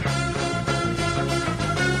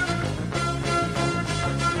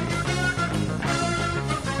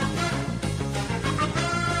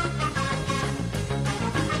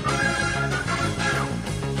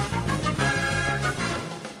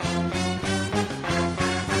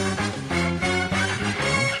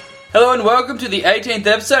Hello and welcome to the 18th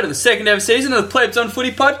episode of the second ever season of the Plebs on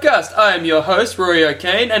Footy podcast. I am your host, Rory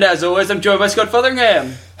O'Kane, and as always, I'm joined by Scott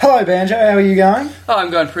Fotheringham. Hello, Banjo. How are you going? Oh,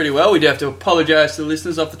 I'm going pretty well. We do have to apologise to the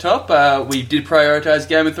listeners off the top. We did prioritise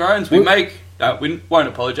Game of Thrones. We won't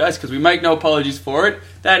apologise because we make no apologies for it.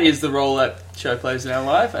 That is the role that show plays in our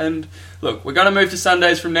life. And look, we're going to move to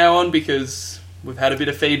Sundays from now on because we've had a bit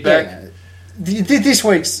of feedback. Yeah. This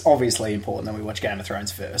week's obviously important that we watch Game of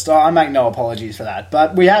Thrones first. I make no apologies for that,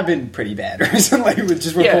 but we have been pretty bad recently with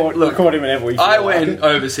just recording whenever we feel I like went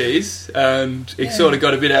overseas and it sort of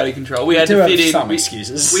got a bit out of control. We had to fit in some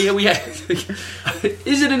excuses. We had,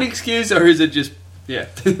 is it an excuse or is it just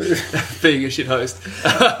being a shit host?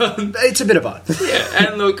 It's a bit of both. Yeah,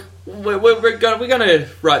 and look, we're going to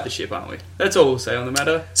right the ship, aren't we? That's all we'll say on the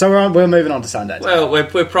matter. So we're moving on to Sundays. Well,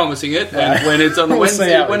 we're promising it. When it's on the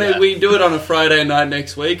Wednesday, when we do it on a Friday night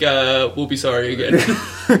next week, we'll be sorry again.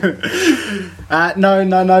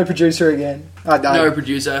 No producer again. No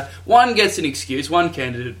producer. One gets an excuse. One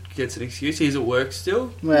candidate gets an excuse. He's at work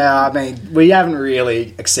still. Well, I mean, we haven't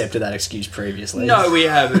really accepted that excuse previously. No, we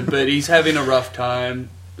haven't, but he's having a rough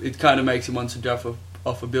time. It kind of makes him want to jump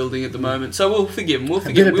off a building at the moment. So we'll forgive him. We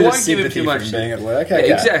won't give him too much for being at work. Yeah,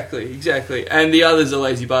 Okay. Exactly. And the other's a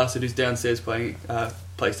lazy bastard who's downstairs playing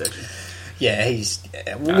PlayStation. Yeah,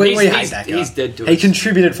 we hate that guy. He's dead to us. He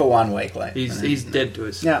contributed for 1 week late. He's dead to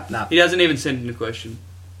us. Yeah, no. He doesn't even send in a question.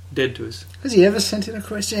 Dead to us. Has he ever sent in a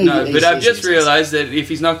question? No, but I've just realised that if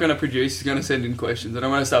he's not going to produce, he's going to send in questions, and I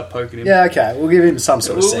want to start poking him. Yeah, okay. We'll give him some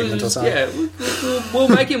sort of segment or something. Yeah, we'll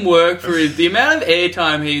make him work for the amount of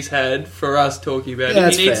airtime he's had for us talking about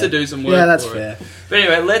him. He needs to do some work. Yeah, that's for fair. it. But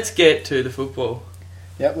anyway, let's get to the football.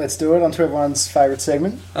 Yep, let's do it. On to everyone's favourite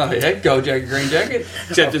segment. Oh yeah, gold jacket, green jacket.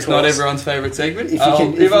 Except it's not everyone's favourite segment.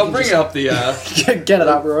 I'll bring up the get it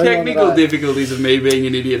up, Roy. Technical difficulties of me being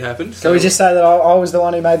an idiot happened. So. Can we just say that I was the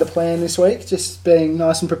one who made the plan this week, just being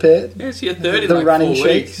nice and prepared? Yes, you're third in the like running 4 sheet.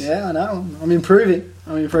 weeks. Yeah, I know. I'm improving.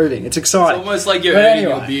 It's exciting. It's almost like you're earning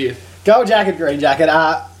your beer. Gold jacket, green jacket.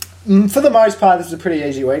 For the most part, this is a pretty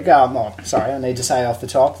easy week. I need to say off the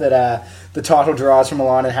top that the title derives from a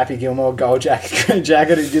line in Happy Gilmore, gold jacket, green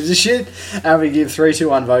jacket, who gives a shit? And we give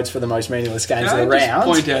 3-2-1 votes for the most meaningless games of the round.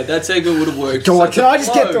 Just point out, that segment would have worked. God, can I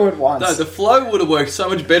just get through it once? No, the flow would have worked so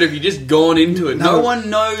much better if you just gone into it. No one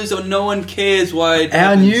knows or no one cares why it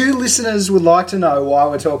happens. Our new listeners would like to know why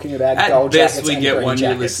we're talking about gold jackets and green jackets. At best, we get one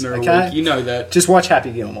new listener a week. You know that. Just watch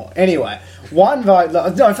Happy Gilmore. Anyway, one vote.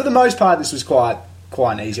 No, for the most part, this was quite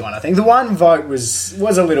an easy one, I think. The one vote was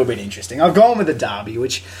a little bit interesting. I've gone with the derby,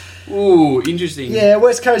 which... Ooh, interesting. Yeah,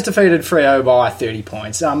 West Coast defeated Freo by 30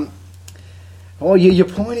 points. You're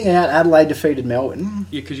pointing out Adelaide defeated Melbourne.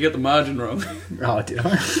 Yeah, because you got the margin wrong. Oh, did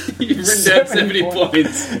I? You've written down 70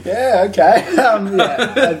 points. Yeah, okay.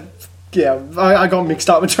 I got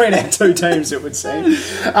mixed up between our two teams, it would seem.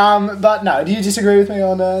 But no, do you disagree with me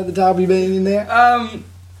on the derby being in there?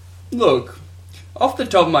 Look, off the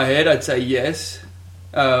top of my head, I'd say yes.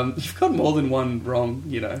 You've got more than one wrong,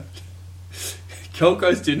 you know. Gold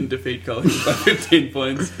Coast didn't defeat Collingwood by 15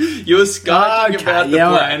 points. You were scarking about the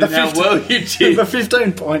plan and how well you did. The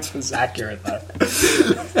 15 points was accurate, though.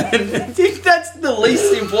 And I think that's the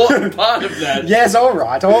least important part of that. Yes, all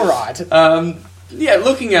right.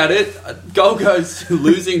 Looking at it, Gold Coast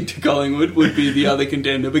losing to Collingwood would be the other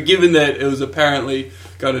contender. But given that it was apparently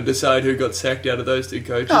going to decide who got sacked out of those two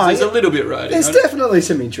coaches, there's a little bit riding. There's definitely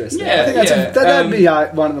some interest there. Yeah, I think that'd be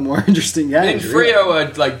one of the more interesting games. And Freo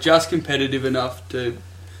are just competitive enough to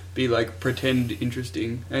be pretend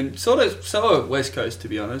interesting, and so are West Coast, to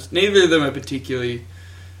be honest. Neither of them are particularly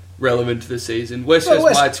relevant to the season. West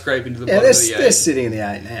Coast might scrape into the bottom of the 8. They're sitting in the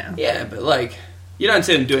 8 now. Yeah, but you don't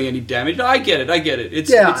see them doing any damage. I get it.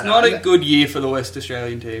 It's not a good year for the West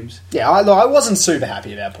Australian teams. Yeah, I wasn't super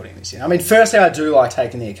happy about putting this in. I mean, firstly, I do like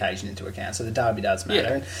taking the occasion into account, so the derby does matter.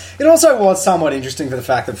 Yeah. And it also was somewhat interesting for the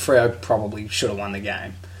fact that Freo probably should have won the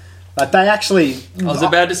game. They actually... I was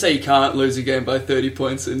about to say you can't lose a game by 30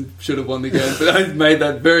 points and should have won the game, but I made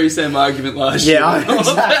that very same argument last year. Yeah,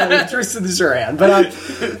 exactly. I twisted this around. But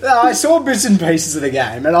I saw bits and pieces of the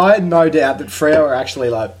game, and I had no doubt that Freo were actually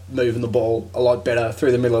moving the ball a lot better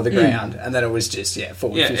through the middle of the ground, and then it was just,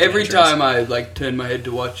 40, yeah, every time I turned my head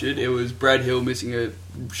to watch it, it was Brad Hill missing a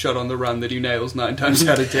shot on the run that he nails 9 times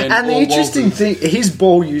out of 10. And the interesting thing, his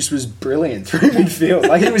ball use was brilliant through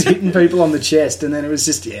midfield. He was hitting people on the chest, and then it was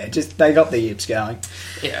just they got the yips going.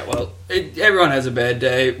 Yeah, well, everyone has a bad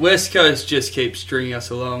day. West Coast just keeps stringing us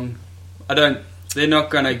along. They're not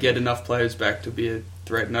going to get enough players back to be a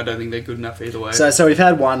threat, and I don't think they're good enough either way. So we've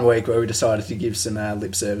had 1 week where we decided to give some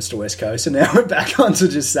lip service to West Coast, and now we're back on to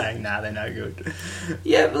just saying, nah, they're no good.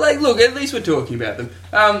 Yeah, but look, at least we're talking about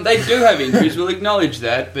them. They do have injuries, we'll acknowledge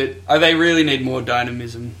that, but they really need more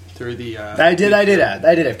dynamism through the... They did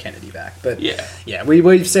have Kennedy back, but yeah,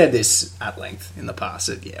 we've said this at length in the past.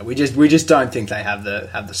 That, we just don't think they have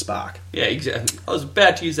the spark. Yeah, exactly. I was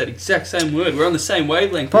about to use that exact same word. We're on the same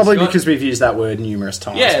wavelength. Probably because we've used that word numerous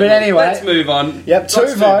times. Yeah, but anyway, let's move on. Yep,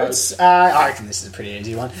 2 votes. I reckon this is a pretty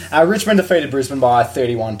easy one. Richmond defeated Brisbane by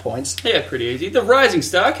 31 points. Yeah, pretty easy. The Rising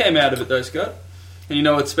Star came out of it though, Scott. And you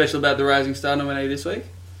know what's special about the Rising Star nominee this week?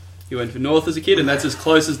 He went for North as a kid, and that's as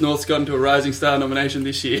close as North's gotten to a Rising Star nomination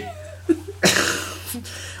this year.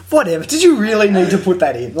 Whatever. Did you really need to put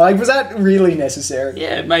that in? Like, was that really necessary?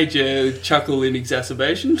 Yeah, it made you chuckle in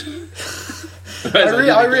exacerbation.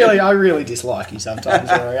 I really dislike you sometimes,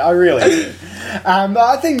 Rory. I really do.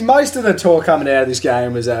 I think most of the talk coming out of this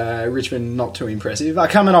game was Richmond not too impressive.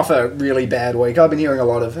 Coming off a really bad week, I've been hearing a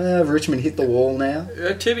lot of Richmond hit the wall now.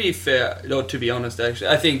 To be fair, or to be honest, actually,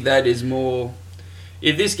 I think that is more...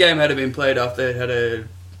 If this game had been played after it had an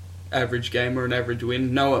average game or an average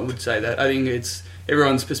win, no one would say that. I think it's...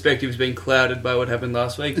 Everyone's perspective has been clouded by what happened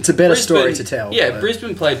last week. It's a better story to tell. Yeah,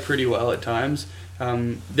 Brisbane played pretty well at times.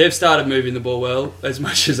 They've started moving the ball well, as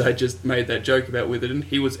much as I just made that joke about Witherden.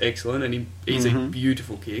 He was excellent, and he's a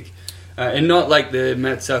beautiful kick. And not like the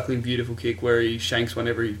Matt Suckling beautiful kick where he shanks one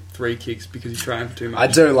every 3 kicks because he's trying for too much. I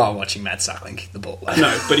do love watching Matt Suckling kick the ball.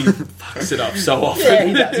 No, but he fucks it up so often. Yeah,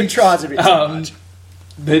 he does. He tries a bit too much.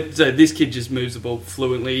 But so this kid just moves the ball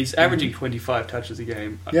fluently. He's averaging 25 touches a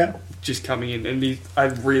game. Yeah, just coming in, and I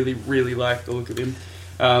really, really like the look of him.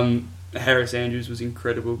 Harris Andrews was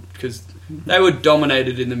incredible because they were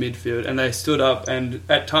dominated in the midfield, and they stood up and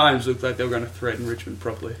at times looked like they were going to threaten Richmond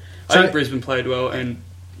properly. I think Brisbane played well, and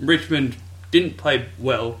Richmond didn't play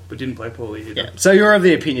well, but didn't play poorly either. Yeah. So you're of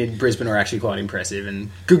the opinion Brisbane are actually quite impressive,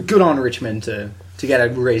 and good on Richmond to get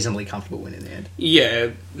a reasonably comfortable win in the end.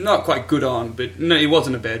 Yeah, not quite good on, but no, it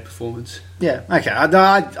wasn't a bad performance. Yeah, okay.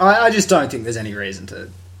 I just don't think there's any reason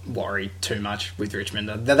to worry too much with Richmond.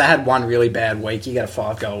 They had one really bad week. You get a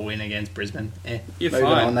 5-goal win against Brisbane. You're moving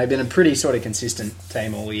fine. on. They've been a pretty sort of consistent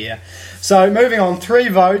team all year. So moving on, 3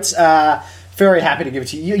 votes. Very happy to give it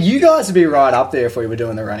to you. You guys would be right up there if we were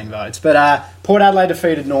doing the running votes. But Port Adelaide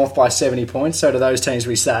defeated North by 70 points. So to those teams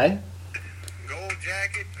we say... Gold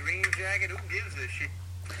jacket, green jacket, who gives a shit?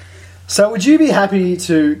 So would you be happy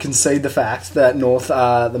to concede the fact that North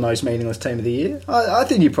are the most meaningless team of the year? I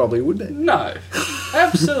think you probably would be. No,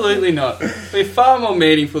 absolutely not. We're far more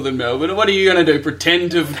meaningful than Melbourne. What are you going to do,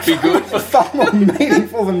 pretend to be good? Far more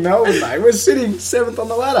meaningful than Melbourne, mate. We're sitting 7th on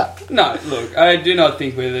the ladder. No, look, I do not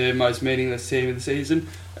think we're the most meaningless team of the season.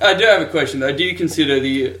 I do have a question, though. Do you consider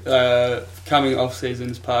the coming off season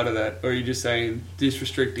as part of that, or are you just saying just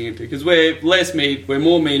restricting it to? Because we're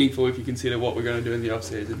more meaningful if you consider what we're going to do in the off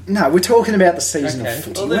season. No, we're talking about the season of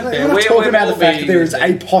footy. Well, we're not talking about the fact that there is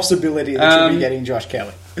a possibility that you'll be getting Josh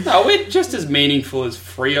Kelly. No, we're just as meaningful as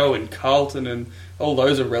Freo and Carlton and all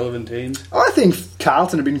those are relevant teams. I think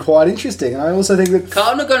Carlton have been quite interesting, and I also think that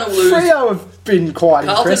Carlton are going to lose. Freo have been quite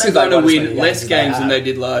impressive. Carlton are going to win less games than they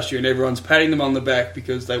did last year, and everyone's patting them on the back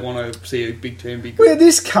because they want to see a big team be good. Where'd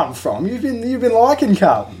this come from? You've been liking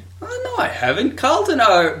Carlton. Oh, no, I haven't. Carlton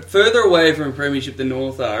are further away from a premiership than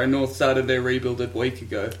North are, and North started their rebuild a week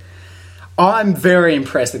ago. I'm very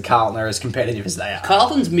impressed that Carlton are as competitive as they are.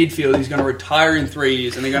 Carlton's midfield is going to retire in 3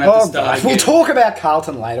 years, and they're going to have to start again. We'll talk about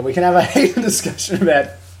Carlton later. We can have a heated discussion about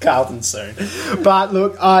Carlton soon. But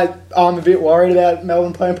look, I'm a bit worried about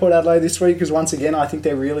Melbourne playing Port Adelaide this week because once again, I think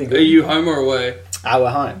they're really good. Are you home or away? We're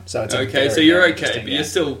home, so it's okay. So you're okay, but you're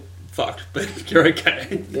still fucked. But you're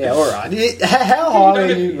okay. Yeah, all right. How high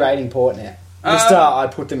are you rating Port now? At the start,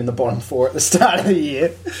 I put them in the bottom 4 at the start of the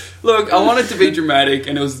year. Look, I wanted to be dramatic,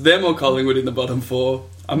 and it was them or Collingwood in the bottom 4.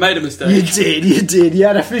 I made a mistake. You did. You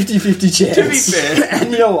had a 50-50 chance. To be fair.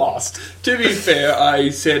 And you lost. To be fair, I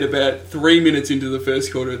said about 3 minutes into the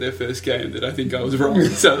first quarter of their first game that I think I was wrong.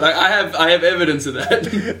 So I have evidence of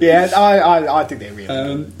that. Yeah, I think they're really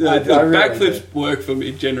good. Backflips work for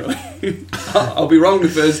me generally. I'll be wrong the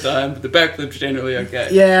first time, but the backflip's generally okay.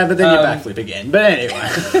 Yeah, but then you backflip again. But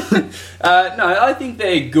anyway. No, I think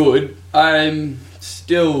they're good. I'm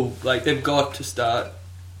still, they've got to start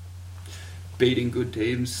beating good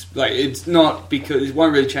teams. It's not because it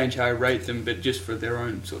won't really change how I rate them, but just for their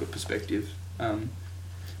own sort of perspective.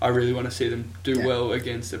 I really want to see them do well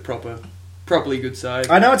against a properly good side.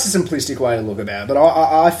 I know it's a simplistic way to look about it, but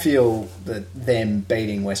I feel that them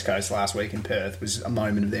beating West Coast last week in Perth was a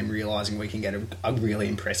moment of them realising we can get a really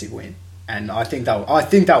impressive win. and I think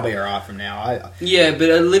they'll be alright from now. Yeah, but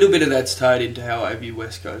a little bit of that's tied into how I view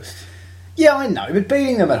West Coast. Yeah, I know, but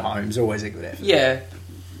beating them at home is always a good effort. Yeah,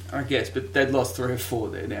 I guess, but they'd lost 3 or 4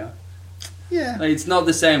 there now. Yeah. Like, it's not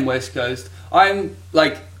the same West Coast. I'm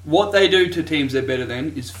like, what they do to teams they're better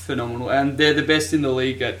than is phenomenal, and they're the best in the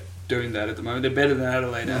league at doing that at the moment. They're better than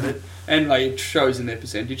Adelaide at it, and like it shows in their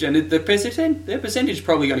percentage. And their percentage is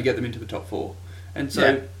probably going to get them into the top 4. And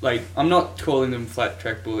so, like, I'm not calling them flat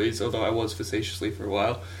track bullies, although I was facetiously for a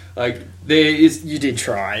while. Like, there is... You did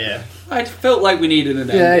try, yeah. I felt like we needed an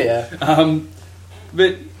angle. Yeah.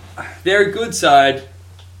 But they're a good side.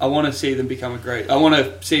 I want to see them become a great... I want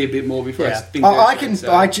to see a bit more before I think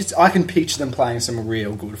I can picture them playing some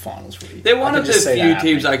real good finals for you. They're one of the few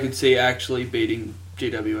teams I could see actually beating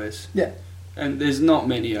GWS. Yeah. And there's not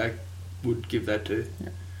many I would give that to. Yeah.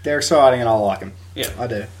 They're exciting and I like them. Yeah. I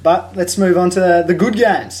do. But let's move on to the good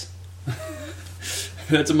games.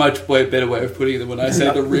 That's a much better way of putting it than when I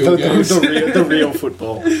say the real games. The real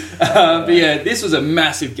football. But yeah, this was a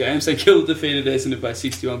massive game. St Kilda defeated Essendon by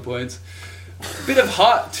 61 points. Bit of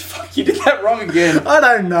heart. Fuck, you did that wrong again. I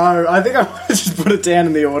don't know. I think I want to just put it down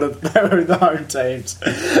in the order that they were the home teams.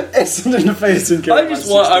 Essendon defeated St Kilda.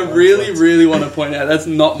 I really want to point out that's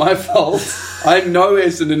not my fault. I know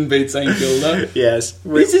Essendon beat St Kilda. Yes.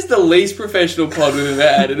 This is the least professional pod we've ever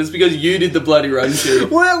had, and it's because you did the bloody run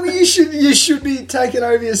sheet. Well, you should be taking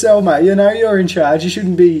over yourself, mate. You know you're in charge. You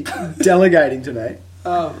shouldn't be delegating to me.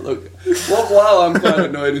 Oh, look. Well, while I'm quite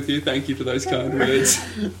annoyed with you, thank you for those kind words.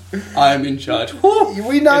 I am in charge.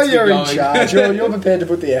 We know you're in charge. You're prepared to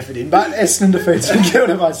put the effort in. But Essendon defeats St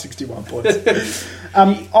Kilda by 61 points.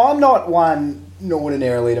 I'm not one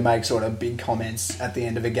ordinarily to make sort of big comments at the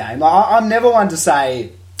end of a game. Like, I'm never one to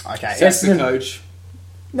say, okay, that's the coach.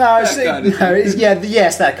 No,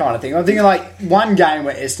 yes, that kind of thing. I'm thinking like one game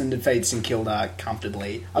where Essendon defeats St Kilda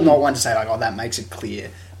comfortably. I'm not one to say like, oh, that makes it clear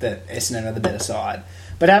that Essendon are the better side.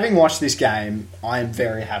 But having watched this game, I am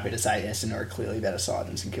very happy to say Essendon are a clearly better side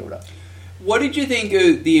than St Kilda. What did you think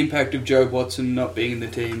of the impact of Joe Watson not being in the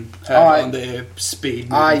team on their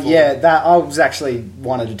speed? I was actually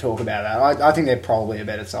wanted to talk about that. I think they're probably a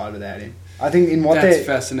better side without him. I think that's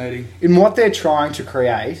fascinating. In what they're trying to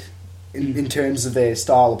create, in terms of their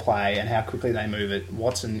style of play and how quickly they move it,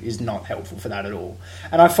 Watson is not helpful for that at all.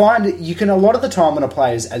 And I find a lot of the time when a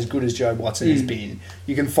player is as good as Joe Watson has been,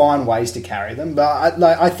 you can find ways to carry them. But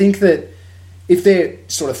I think that if they're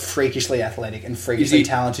sort of freakishly athletic and freakishly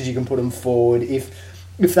talented, you can put them forward. If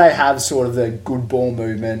they have sort of the good ball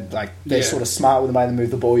movement, like they're sort of smart with the way they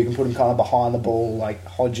move the ball, you can put them kind of behind the ball, like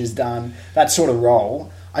Hodge has done, that sort of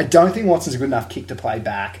role. I don't think Watson's a good enough kick to play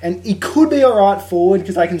back. And he could be alright forward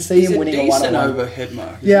because I can see him winning a one-on-one. He's a decent overhead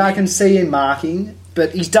mark. Yeah, I can see him marking,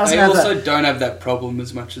 but he doesn't have that... They also don't have that problem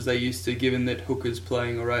as much as they used to, given that Hooker's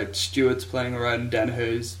playing alright, Stewart's playing alright, and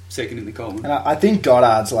Danaher's second in the column. And I think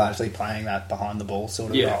Goddard's largely playing that behind the ball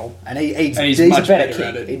sort of role. And he's much a better kick.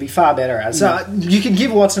 at it. He'd be far better at it. So you can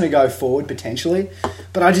give Watson a go forward, potentially,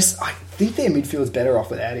 but I think their midfield's better off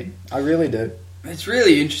without him. I really do. It's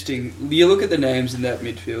really interesting. You look at the names in that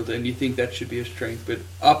midfield and you think that should be a strength, but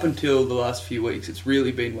up until the last few weeks, it's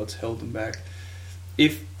really been what's held them back.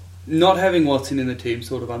 If not having Watson in the team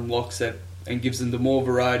sort of unlocks that and gives them the more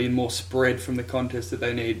variety and more spread from the contest that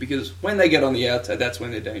they need, because when they get on the outside, that's when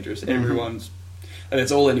they're dangerous. And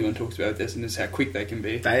that's all anyone talks about with this, and it's how quick they can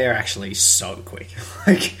be. They are actually so quick.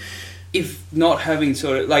 If not having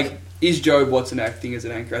sort of, is Joe Watson acting as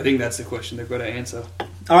an anchor? I think that's the question they've got to answer.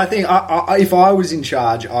 I think if I was in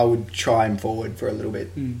charge, I would try him forward for a little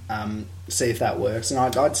bit, see if that works, and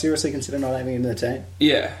I'd seriously consider not having him in the team.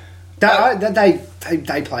 Yeah.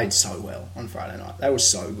 They played so well on Friday night. They were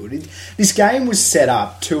so good. This game was set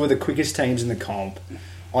up, two of the quickest teams in the comp,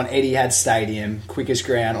 on Etihad Stadium, quickest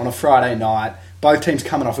ground, on a Friday night. Both teams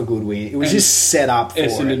coming off a good win. It was just set up for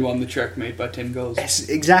Essendon won the track meet by 10 goals. Yes,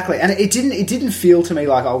 exactly. And it didn't feel to me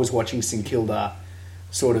like I was watching St Kilda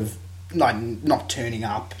sort of like not turning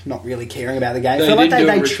up, not really caring about the game. I feel like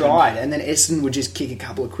they tried, and then Essendon would just kick a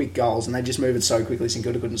couple of quick goals, and they just move it so quickly St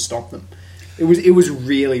Kilda couldn't stop them. It was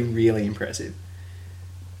really, really impressive.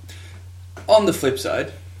 On the flip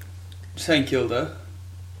side, St Kilda,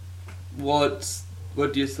 what are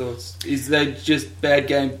your thoughts? Is that just bad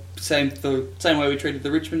game, same way we treated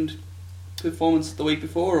the Richmond performance the week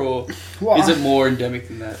before, or is it more endemic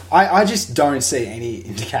than that? I just don't see any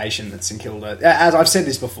indication that St Kilda, as I've said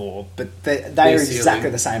this before, but they are exactly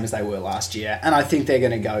the same as they were last year, and I think they're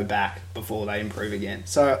going to go back before they improve again.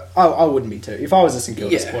 So I wouldn't be too. If I was a St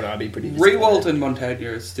Kilda supporter, I'd be pretty disappointed. Riewoldt and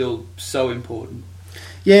Montagna are still so important.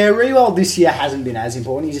 Yeah, Riewoldt this year hasn't been as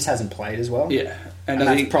important. He just hasn't played as well. Yeah. And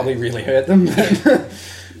that's probably really hurt them.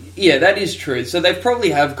 Yeah, that is true. So they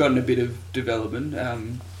probably have gotten a bit of development.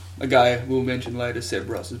 A guy we'll mention later, Seb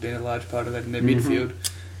Ross, has been a large part of that in their midfield.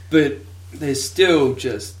 But they're still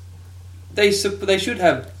just... They should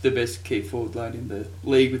have the best key forward line in the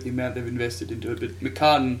league with the amount they've invested into it. But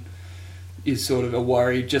McCartan is sort of a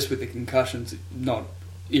worry just with the concussions, not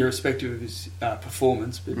irrespective of his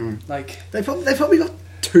performance. But They probably got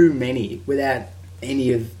too many without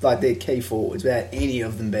any of like their key forwards, without any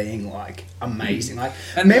of them being like amazing. Like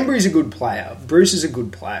Membry's a good player, Bruce is a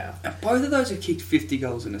good player. Both of those have kicked 50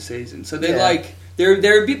 goals in a season, so they're like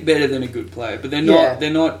they're a bit better than a good player, but they're not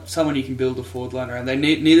they're not someone you can build a forward line around.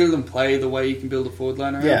 Neither of them play the way you can build a forward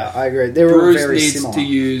line around. Yeah, I agree. They're Bruce all very needs similar. to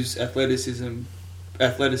use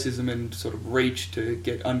athleticism and sort of reach to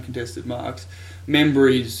get uncontested marks.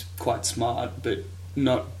 Membry's quite smart, but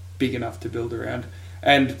not big enough to build around.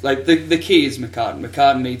 And like the key is McCartan.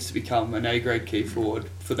 McCartan needs to become an A-grade key forward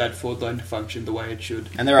for that forward line to function the way it should.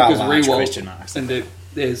 And there are large question marks. And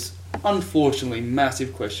there's unfortunately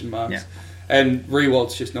massive question marks. Yeah. And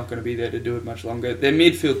Rewalt's just not going to be there to do it much longer. Their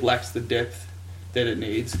midfield lacks the depth that it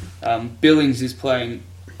needs. Billings is playing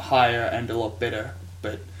higher and a lot better,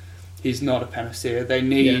 but he's not a panacea. They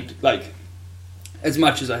need, as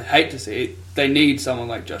much as I hate to see it, they need someone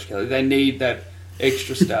like Josh Kelly. They need that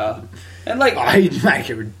extra star. And he'd make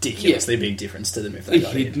a ridiculously big difference to them if they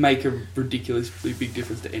got he'd him. make a ridiculously big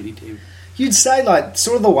difference to any team. You'd say,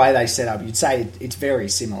 sort of the way they set up, you'd say it's very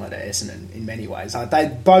similar to Essendon in many ways.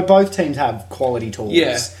 Like both teams have quality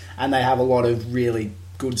tools, and they have a lot of really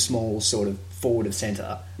good, small sort of forward of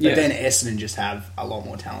centre. But then Essendon just have a lot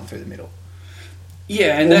more talent through the middle.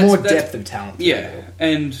 Yeah, and more depth of talent. Yeah,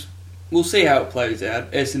 and we'll see how it plays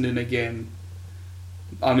out. Essendon, again,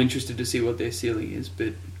 I'm interested to see what their ceiling is,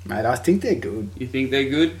 but... Mate, I think they're good. You think they're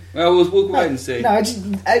good? Well, we'll wait and see. No,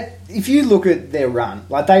 if you look at their run,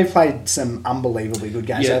 they've played some unbelievably good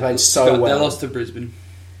games. They played so well. They lost to Brisbane.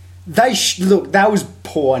 Look, that was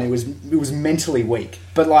poor and it was mentally weak.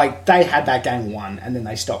 But they had that game won and then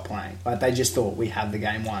they stopped playing. They just thought we have the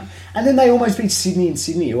game won, and then they almost beat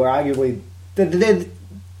Sydney, who are arguably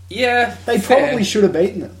they probably should have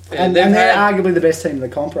beaten them. Yeah, and they're arguably the best team in the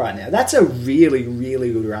comp right now. That's a really,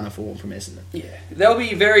 really good run of form from Essendon. Yeah, that'll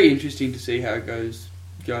be very interesting to see how it goes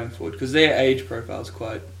going forward, because their age profile is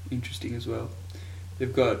quite interesting as well.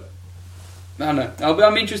 They've got... I don't know.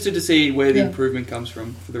 I'm interested to see where the improvement comes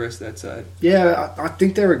from for the rest of that side. Yeah, I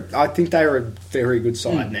think they're a very good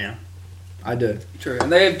side now. I do. True,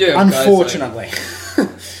 and they do have unfortunately.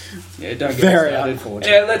 Yeah, don't get very started.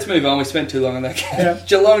 unfortunate. Yeah, let's move on. We spent too long on that game. Yeah.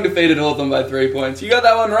 Geelong defeated Hawthorn by 3 points. You got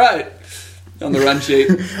that one right on the run sheet.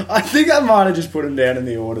 I think I might have just put them down in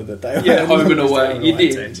the order that they were. Yeah, home and away. You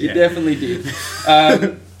did. Teams, You definitely did.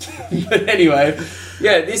 But anyway,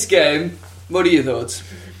 this game, what are your thoughts?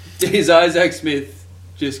 Is Isaac Smith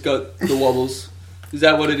just got the wobbles? Is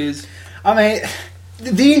that what it is? I mean,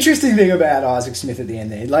 the interesting thing about Isaac Smith at the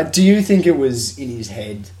end there, do you think it was in his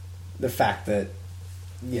head, the fact that,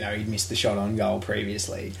 he'd missed the shot on goal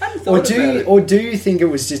previously? I hadn't thought about it. Or do you think it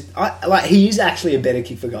was just... he is actually a better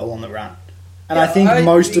kick for goal on the run. And I think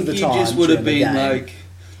most of the time... He just would have been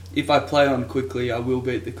if I play on quickly, I will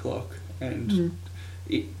beat the clock. And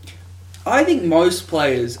I think most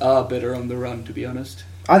players are better on the run, to be honest.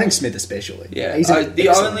 I think Smith especially. Yeah, He's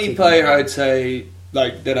the only player I'd say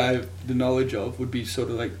that I have the knowledge of would be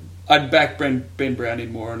sort of I'd back Ben Brown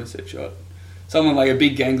in more on a set shot. Someone like a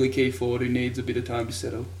big gangly key forward who needs a bit of time to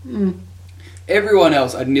settle. Everyone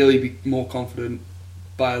else, I'd nearly be more confident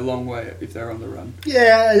by a long way if they're on the run.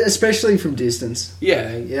 Yeah, especially from distance.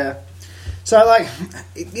 Yeah. So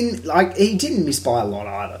he didn't miss by a lot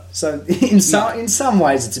either. So in some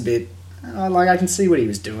ways it's a bit I can see what he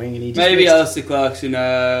was doing, and he just maybe Alistair Clarkson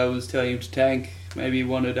was telling him to tank. Maybe he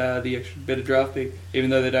wanted the extra better draft pick,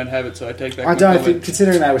 even though they don't have it. So I take back. I don't think,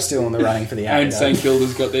 considering they were still in the running for the and St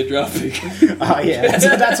Kilda's got their draft pick. Oh yeah,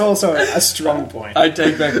 that's also a strong point. I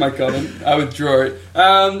take back my comment. I withdraw it.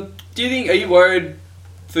 Do you think? Are you worried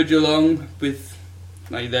for Geelong with?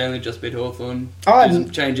 They only just beat Hawthorn.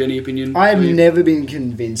 Doesn't change any opinion. I have never been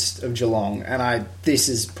convinced of Geelong, and this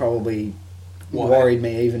has probably worried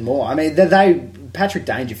me even more. I mean, Patrick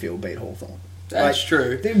Dangerfield beat Hawthorn. That's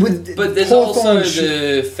true. But there's also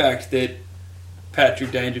the fact that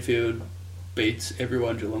Patrick Dangerfield beats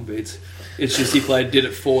everyone Geelong beats. It's just he did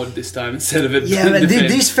it forward this time instead of it. Yeah, but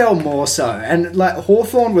this fell more so. And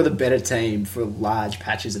Hawthorn were the better team for large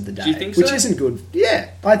patches of the day. Do you think so? Which isn't good.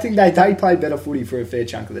 Yeah, I think they played better footy for a fair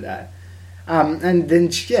chunk of the day. And then,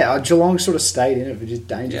 Geelong sort of stayed in it for just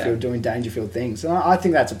Dangerfield doing Dangerfield things. So I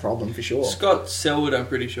think that's a problem for sure. Scott Selwood, I'm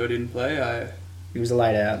pretty sure, didn't play. He was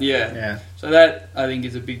laid out. Yeah. So that, I think,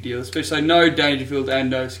 is a big deal. Especially no Dangerfield and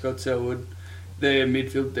no Scott Selwood. Their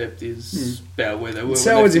midfield depth is about where they were.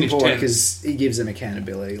 Selwood's when they important finished because he gives them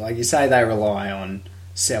accountability. Like you say, they rely on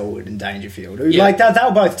Selwood and Dangerfield. Who, Yeah. Like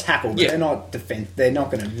they'll both tackle, but Yeah. they're not They're not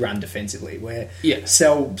going to run defensively. Where Yeah.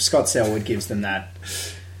 Scott Selwood gives them that. 10.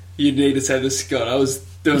 You need to say the Scott. I was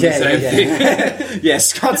doing the same thing. Yeah,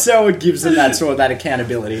 Scott Selwood gives them that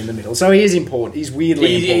accountability in the middle. So he is important. He's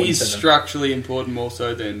weirdly important. He's to them. structurally important more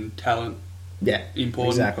so than talent Yeah, important.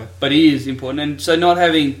 exactly. But he is important. And so not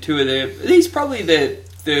having two of their... He's probably their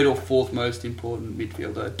third or fourth most important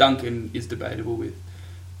midfielder. Duncan is debatable with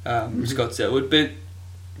Scott Selwood. But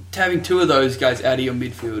having two of those guys out of your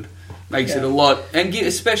midfield makes it a lot... And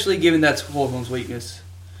especially given that's Hawthorn's weakness,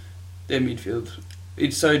 their midfield.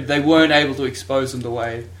 So they weren't able to expose them the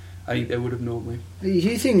way I think they would have normally.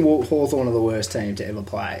 You think Hawthorn are the worst team to ever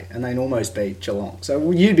play, and they'd almost beat Geelong. So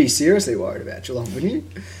you'd be seriously worried about Geelong, wouldn't you?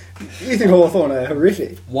 You think Hawthorn are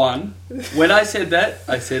horrific? One, when I said that,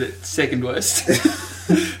 I said it second worst.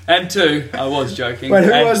 And two, I was joking. Wait,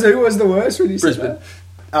 who And was the worst when you said Brisbane. that?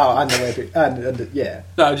 Oh, under yeah.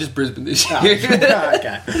 No, just Brisbane this year. Oh,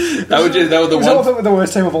 okay. They were the one. Hawthorn were the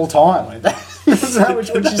worst team of all time. Weren't they? Is that what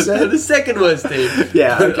you said? The second worst team.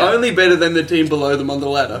 Yeah, But okay. only better than the team below them on the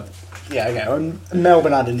ladder. Yeah, okay. Well,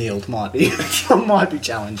 Melbourne under Neil might be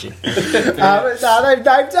challenging. But no, they've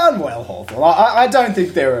done well, Hawthorn. I don't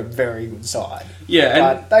think they're a very good side.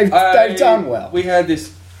 Yeah, But and they've done well. We had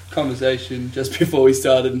this conversation just before we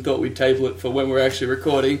started and thought we'd table it for when we're actually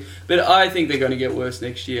recording. But I think they're going to get worse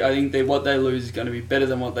next year. I think what they lose is going to be better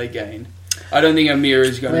than what they gain. I don't think Amir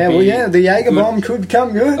is going to be... the Jaeger good. bomb could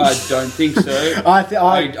come good. I don't think so. I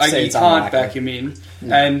you can't back him in.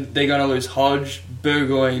 And they're going to lose Hodge.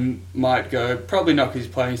 Burgoyne might go. Probably not because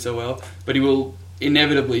he's playing so well. But he will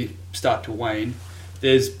inevitably start to wane.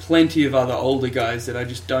 There's plenty of other older guys that I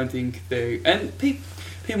just don't think they're... And people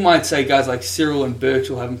might say guys like Cyril and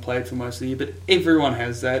Birchall haven't played for most of the year. But everyone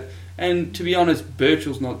has that. And to be honest,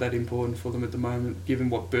 Birchall's not that important for them at the moment, given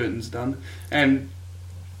what Burton's done. And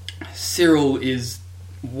Cyril is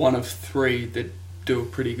one of three that do a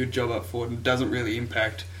pretty good job up forward and doesn't really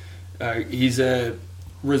impact. He's a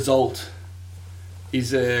result.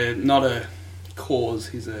 He's not a cause.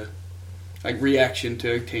 He's a reaction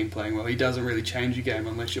to a team playing well. He doesn't really change your game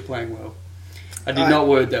unless you're playing well. I did not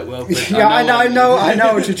word that well. But Yeah, I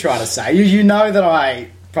know what you're trying to say. You know that I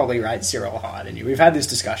probably rate Cyril higher than you. We've had this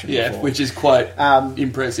discussion before. which is quite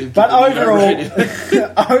impressive. But given you don't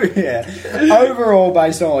overall, rate it. overall,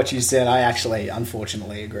 based on what you said, I actually,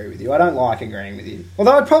 unfortunately, agree with you. I don't like agreeing with you.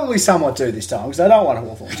 Although I'd probably somewhat do this time, because I don't want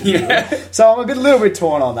Hawthorn to do it. So I'm a little bit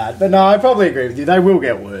torn on that. But no, I probably agree with you. They will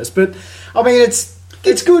get worse. But, I mean, it's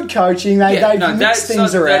good coaching. They mix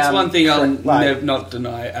things around. That's one thing I'll like, not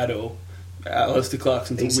deny at all. Alistair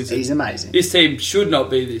Clarkson's a wizard. he's amazing. This team should not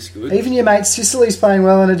be this good. Even your mate Sicily's playing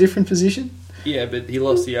well in a different position. Yeah, but he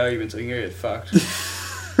lost the argument, so he can get fucked.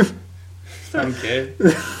 Don't care.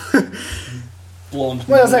 Blonde.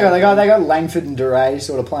 What else they got? They got Langford and Duray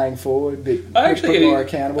sort of playing forward, but more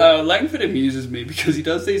accountable. Langford amuses me because he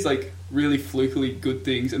does these really flukily good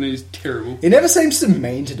things, and then he's terrible. He never seems to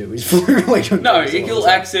mean to do his flukily good No, things all he'll the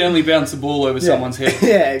time. accidentally bounce the ball over someone's head.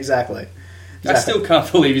 Yeah, exactly. I still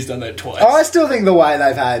can't believe he's done that twice. I still think the way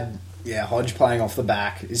they've had Hodge playing off the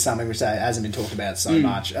back is something which hasn't been talked about so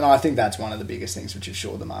much, and I think that's one of the biggest things which has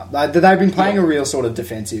shored them up. They've been playing a real sort of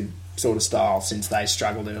defensive sort of style since they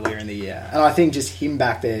struggled earlier in the year, and I think just him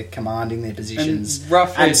back there commanding their positions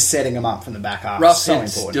and setting them up from the back half is so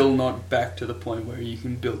Roughhead's important. still not back to the point where you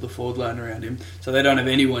can build the forward line around him, so they don't have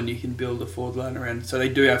anyone you can build a forward line around, so they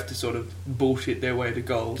do have to sort of bullshit their way to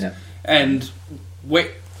goals. Yeah. And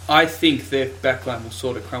I think their backline will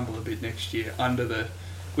sort of crumble a bit next year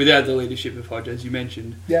without the leadership of Hodge, as you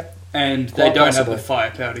mentioned. Yeah. And Quite they don't possibly. have the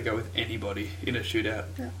firepower to go with anybody in a shootout.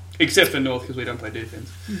 Yeah. Except for North, because we don't play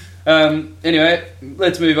defence. Anyway,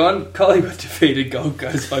 let's move on. Collingwood defeated Gold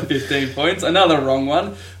Coast by 15 points. Another wrong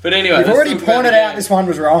one. But anyway... You've let's already talk about pointed the out game. this one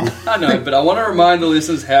was wrong. I know, but I want to remind the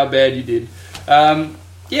listeners how bad you did.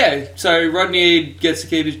 So Rodney gets to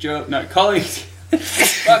keep his job. No,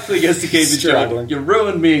 Buckley gets to keep his Struggling. job. You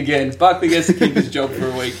ruined me again. Buckley gets to keep his job for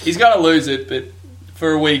a week. He's going to lose it, but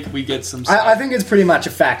for a week we get some stuff. I think it's pretty much a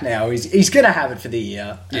fact now. He's going to have it for the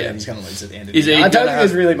year, and Yeah. then he's going to lose at the end of the Is year. he I don't gonna think there's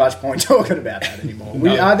have- really much point talking about that anymore.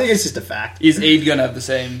 No. I think it's just a fact. Is Eid going to have the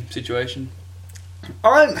same situation?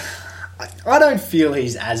 I don't feel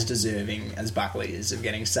he's as deserving as Buckley is of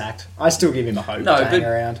getting sacked. I still give him a hope No, to hang but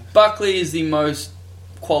around. Buckley is the most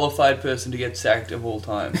qualified person to get sacked of all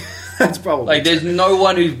time. That's probably Like, there's no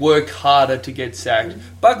one who's worked harder to get sacked.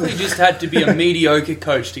 Buckley just had to be a mediocre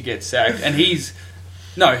coach to get sacked, and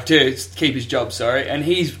to keep his job, sorry, and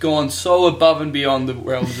he's gone so above and beyond the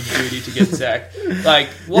realms of duty to get sacked. Like,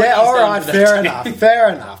 what yeah, he's all done right, for that team- fair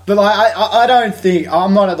enough. But I don't think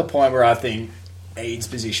I'm not at the point where I think Eads'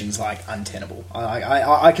 position's like untenable.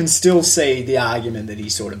 I can still see the argument that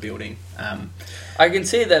he's sort of building. I can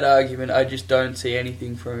see that argument. I just don't see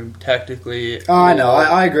anything from him tactically. I know.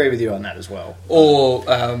 I agree with you on that as well. Or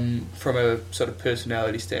from a sort of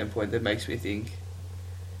personality standpoint that makes me think.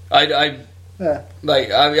 I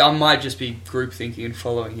might just be group thinking and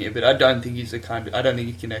following here, but I don't think he's I don't think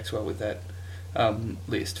he connects well with that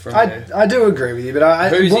list. I do agree with you, but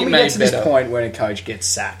Who's when he we made get to this better? point when a coach gets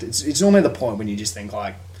sacked, it's normally the point when you just think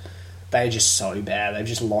like they're just so bad, they've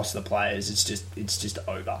just lost the players. It's just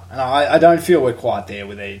over, and I don't feel we're quite there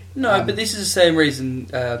with it. No, but this is the same reason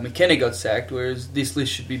McKenna got sacked, whereas this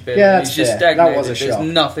list should be better. Yeah, that's He's just fair. stagnated. That was a There's shock.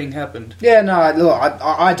 nothing happened. Yeah, no, look,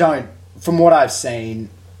 I don't. From what I've seen,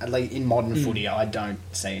 at least in modern footy, I don't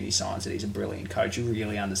see any signs that he's a brilliant coach who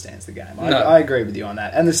really understands the game. No. I agree with you on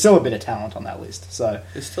that, and there's still a bit of talent on that list. So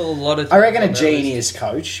There's still a lot of. I reckon a talent on that list. genius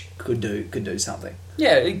coach could do something.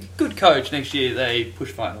 Yeah, a good coach. Next year they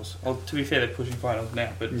push finals. Well, to be fair, they're pushing finals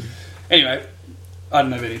now. But anyway, I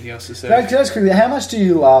don't have anything else to say. No, just quickly, how much do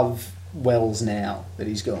you love Wells now that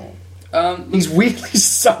he's gone? He's weirdly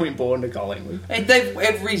so important to Collingwood.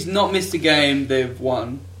 He's not missed a game. They've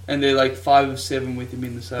won, and they're like 5 of 7 with him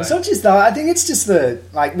in the side. It's not just that. I think it's just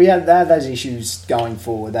we have those issues going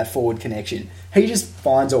forward, that forward connection. He just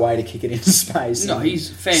finds a way to kick it into space. No, and he's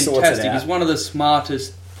sorts it fantastic. out. He's one of the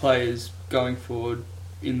smartest players going forward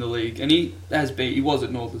in the league, and he has been. He was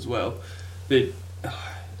at North as well, but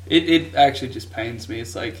it actually just pains me.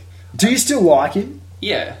 It's like, Do you still like him?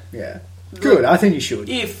 yeah, Yeah. Good. I think you should.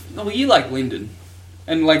 you like Lyndon,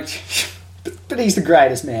 and like. But he's the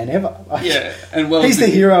greatest man ever. Yeah, and Wells He's the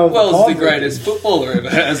hero of the Wells pod, the greatest footballer ever,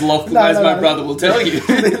 as Lofton, No, as no, my no. brother will tell you.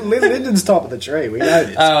 Lyndon's top of the tree. We know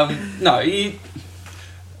this. No,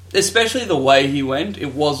 especially the way he went,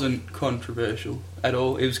 it wasn't controversial at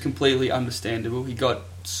all. It was completely understandable. He got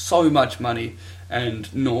so much money,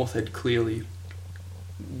 and North had clearly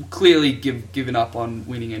given up on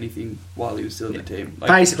winning anything while he was still in the team. Like,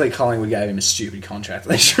 Basically, Collingwood gave him a stupid contract.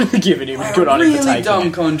 They should have given him good on him for really taking dumb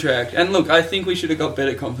it. contract. And look, I think we should have got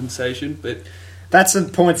better compensation, but That's a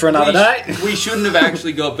point for another day. we shouldn't have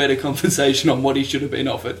actually got better compensation on what he should have been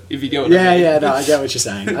offered, if you get what I mean. Yeah, no, I get what you're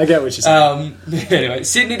saying. Anyway,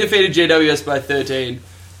 Sydney defeated GWS by 13.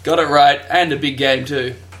 Got it right, and a big game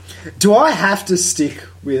too. Do I have to stick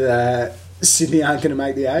with Sydney aren't going to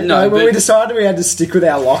make the 8? No, when but- we decided we had to stick with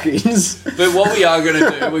our lock-ins. But what we are going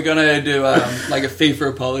to do, we're going to do like a FIFA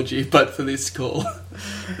apology, but for this call.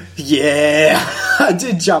 Yeah, I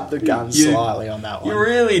did jump the gun slightly on that one. You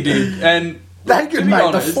really did, and They to could be make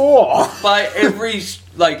honest, the 4. by every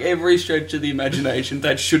stretch of the imagination,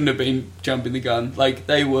 that shouldn't have been jumping the gun. Like,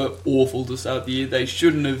 they were awful to start the year. They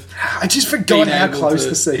shouldn't have. I just forgot been how able close to-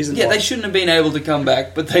 the season Yeah, was. they shouldn't have been able to come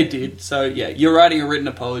back, but they did. So yeah, you're writing a written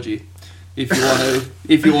apology if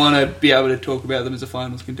you want to be able to talk about them as a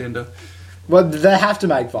finals contender. Well, they have to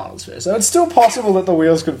make finals first, so it's still possible that the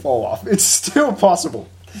wheels could fall off. It's still possible.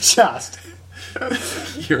 Just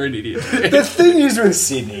You're an idiot. the thing is with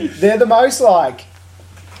Sydney, they're the most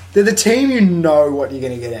they're the team you know what you're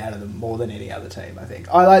going to get out of them more than any other team. I think.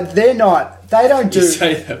 They don't You do.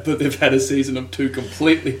 say that, but they've had a season of 2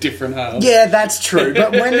 completely different halves. Yeah, that's true.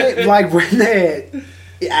 But when they're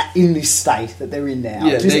in this state that they're in now,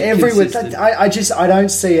 Yeah, just they're everywhere. consistent. I don't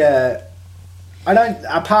see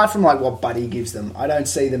apart from like what Buddy gives them, I don't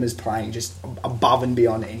see them as playing just above and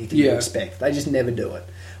beyond anything you Yeah. expect. They just never do it.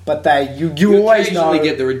 But you You always know. occasionally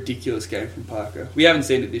get the ridiculous game from Parker. We haven't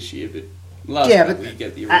seen it this year, but last Yeah, week but we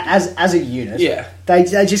get the ridiculous. as a unit, Yeah. they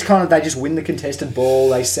just win the contested ball.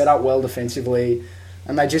 They set up well defensively,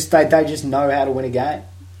 and they just know how to win a game.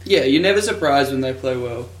 Yeah, you're never surprised when they play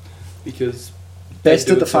well because Best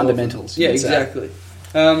they do at the it so often. fundamentals, Yeah, you'd say. exactly.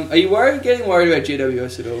 Are you getting worried about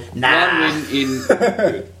GWS at all? Nah. One win in.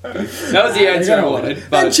 Good. That was the answer I wanted. And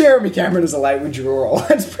But Jeremy Cameron is a late withdrawal.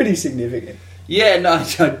 That's pretty significant. yeah, no,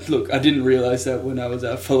 look, I didn't realise that when I was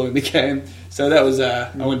following the game. So that was. I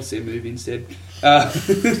went to see a movie instead.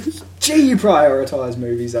 Gee, you prioritise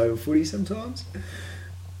movies over footy sometimes.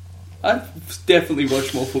 I've definitely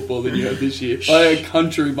watched more football than you have this year by a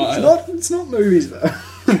country mile. It's not movies though.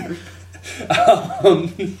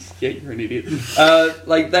 Yeah, you're an idiot.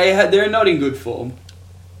 They're not in good form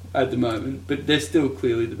at the moment, but they're still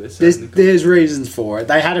clearly the best. Side in the There's reasons for it.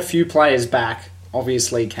 They had a few players back.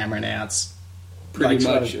 Obviously, Cameron outs. pretty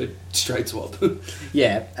Like, much a straight swap.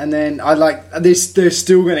 Yeah, and then they're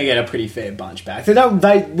still going to get a pretty fair bunch back.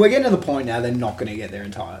 We're getting to the point now they're not going to get their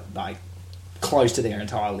entire close to their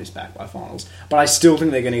entire list back by finals, but I still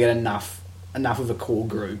think they're going to get enough of a core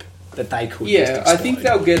group that they could. Yeah, I think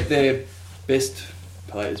they'll get their best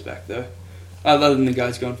players back though, other than the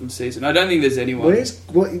guys gone from season. I don't think there's anyone. Where's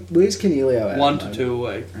Canelio at? 1 to 2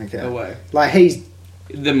 away. Okay. Away. Like he's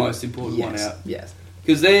The most important one out. Yes.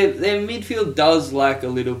 Because their midfield does lack a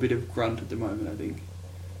little bit of grunt at the moment, I think.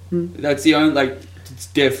 That's the only, it's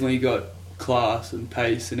definitely got class and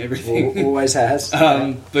pace and everything. Always has.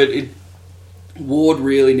 But Ward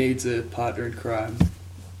really needs a partner in crime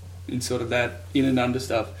in sort of that in and under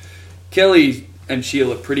stuff. Kelly and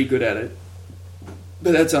Shield are pretty good at it,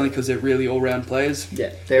 but that's only because they're really all-round players.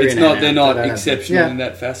 Yeah, they're not exceptional in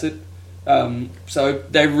that facet. So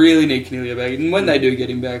they really need Canelio back, and when they do get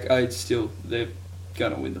him back, they're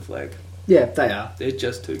going to win the flag. Yeah, they are. They're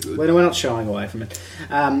just too good. We're not shying away from it.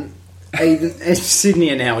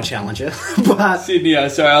 Sydney are now a challenger, but Sydney,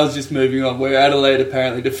 sorry, I was just moving on. Where Adelaide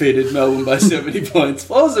apparently defeated Melbourne by 70 points.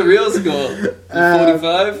 What was the real score?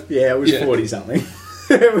 45? Yeah, it was 40 something.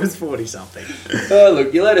 It was 40 something. Oh,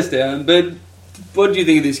 look, you let us down. But what do you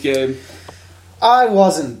think of this game? I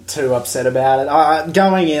wasn't too upset about it.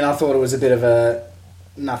 Going in, I thought it was a bit of a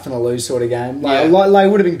nothing to lose sort of game. It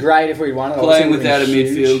would have been great if we won it. Playing without a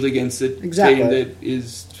midfield against a team that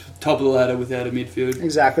is top of the ladder without a midfield.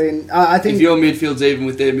 Exactly. And I think if your midfield's even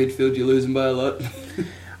with their midfield, you're losing by a lot.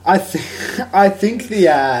 I think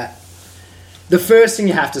the first thing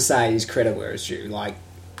you have to say is credit where it's due.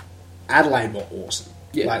 Adelaide were awesome.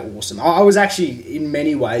 Yeah. Awesome. I was actually, in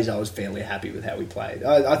many ways, I was fairly happy with how we played.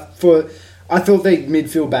 I thought the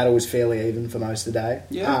midfield battle was fairly even for most of the day.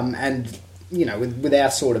 Yeah. And, with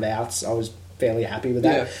our sort of outs, I was fairly happy with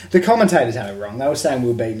that. Yeah. The commentators had it wrong. They were saying we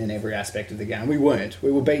were beaten in every aspect of the game. We weren't.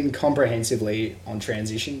 We were beaten comprehensively on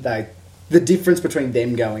transition. The difference between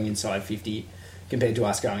them going inside 50 compared to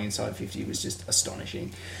us going inside 50 was just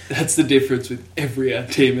astonishing. That's the difference with every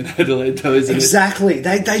team in Adelaide, though, isn't exactly.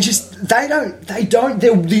 Are they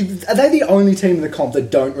the only team in the comp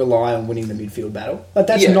that don't rely on winning the midfield battle?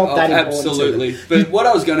 That's not that important. Absolutely. But what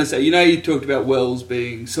I was going to say, you talked about Wells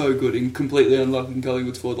being so good in completely unlocking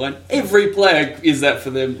Collingwood's forward line. Every player is that for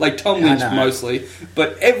them. Tom Lynch mostly,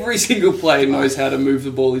 but every single player knows how to move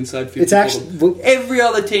the ball inside 50. It's actually every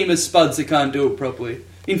other team has spuds that can't do it properly.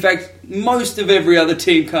 In fact, most of every other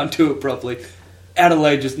team can't do it properly.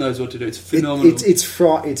 Adelaide just knows what to do. It's phenomenal.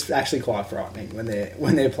 It's actually quite frightening when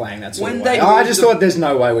they're playing that sort of way. I just thought there's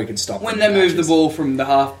no way we could stop when them. They move the ball from the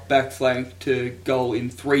half-back flank to goal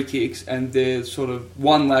in 3 kicks, and they're sort of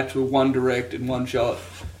 1 lateral, 1 direct, and 1 shot.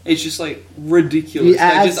 It's just ridiculous.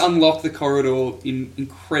 They just unlock the corridor in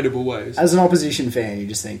incredible ways. As an opposition fan, you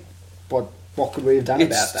just think, what could we have done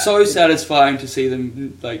about that? It's so satisfying to see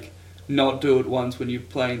them not do it once when you're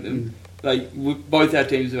playing them. Both our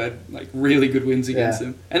teams have had really good wins against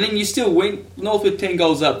them, and then you still win. North with 10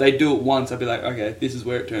 goals up, they do it once. I'd be like, okay, this is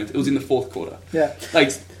where it turns. It was in the 4th quarter. Yeah,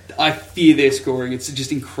 I fear their scoring. It's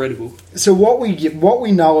just incredible. So what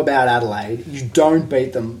we know about Adelaide, you don't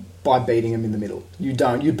beat them by beating them in the middle. You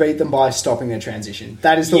don't. You beat them by stopping their transition.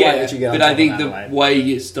 That is the way that you get on top of Adelaide. But I think the way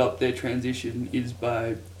you stop their transition is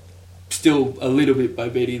by still a little bit by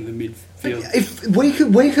beating the midfield. If we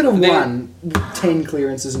could have won 10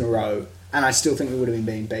 clearances in a row, and I still think we would have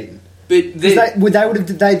been beaten. But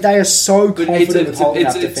they are so confident with holding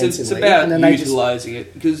up defensively. It's about utilising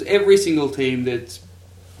it, because every single team it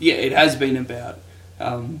has been about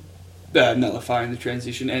nullifying the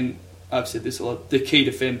transition, and I've said this a lot. The key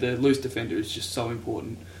defender, loose defender, is just so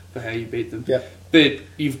important for how you beat them. Yeah. But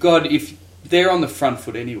if they're on the front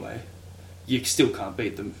foot anyway, you still can't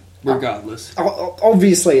beat them. Regardless.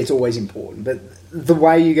 Obviously, it's always important, but the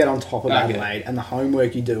way you get on top of Adelaide and the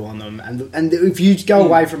homework you do on them, and if you go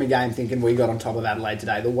away from a game thinking we got on top of Adelaide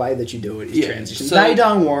today, the way that you do it is transition. So they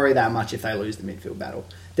don't worry that much if they lose the midfield battle.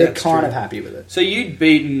 They're kind of happy with it. So you'd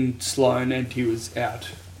beaten Sloane and he was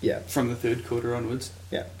out from the 3rd quarter onwards.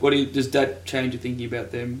 Yeah. Does that change your thinking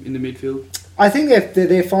about them in the midfield? I think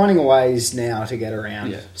they're finding ways now to get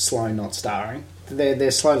around Sloane not starring.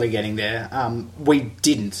 They're slowly getting there. We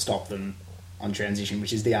didn't stop them on transition,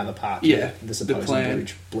 which is the other part. The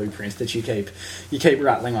supposed blueprints that you keep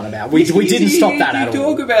rattling on about. We didn't stop that at all. You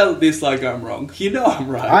talk about this like I'm wrong. You know I'm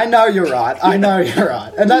right. I know you're right.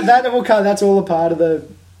 And that's all a part of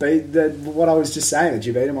what I was just saying, that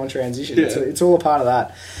you beat them on transition. Yeah. It's all a part of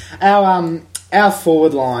that. Our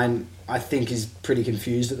forward line, I think, is pretty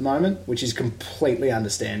confused at the moment, which is completely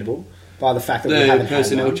understandable. by the fact that we The haven't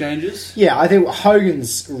personnel had one. changes. Yeah, I think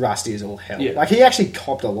Hogan's rusty as all hell. Yeah. Like, he actually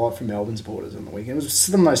copped a lot from Melbourne supporters on the weekend. It was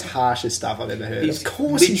the most harshest stuff I've ever heard. He's Of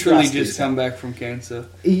course literally he's rusty just as hell. come back from cancer.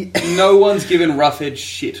 He- No one's given Roughhead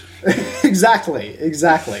shit. exactly.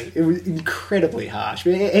 It was incredibly harsh.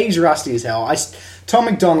 But he's rusty as hell. Tom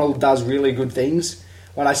McDonald does really good things,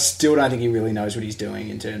 but I still don't think he really knows what he's doing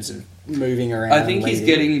in terms of moving around. I think and he's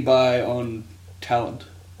leading. getting by on talent.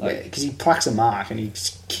 Like, Because he plucks a mark and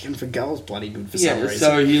he's kicking for goals bloody good for some reason.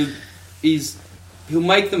 so he'll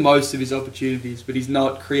make the most of his opportunities, but he's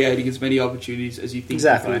not creating as many opportunities as you think.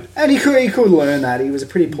 Exactly. He could. And he could learn that. He was a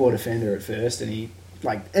pretty poor defender at first, and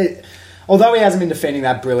although he hasn't been defending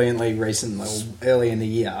that brilliantly recently, early in the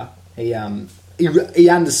year, he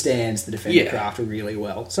understands the defending Yeah. craft really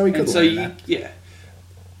well. So he could And so learn that. yeah.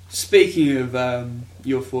 Speaking of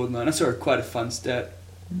your forward line, I saw quite a fun stat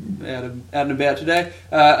out and about today.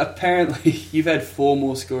 Apparently, you've had 4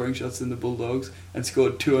 more scoring shots than the Bulldogs and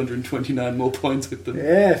scored 229 more points with them.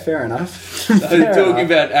 Yeah, fair enough. So Fair talking enough.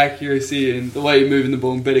 about accuracy and the way you're moving the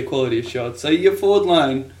ball and better quality of shots. So your forward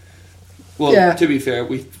line, well, Yeah. to be fair,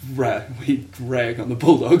 we rag on the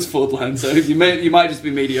Bulldogs forward line, so you might just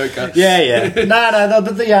be mediocre. Yeah. No,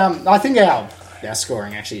 I think our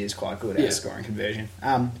scoring actually is quite good, our Yeah. scoring conversion.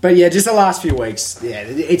 But yeah, just the last few weeks,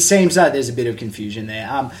 it seems like there's a bit of confusion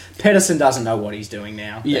there. Pedersen doesn't know what he's doing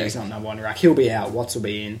now. Yeah. He's not number one ruck. He'll be out. Watts will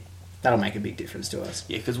be in. That'll make a big difference to us.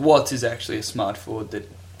 Yeah, because Watts is actually a smart forward that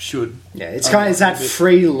should. Yeah, it's that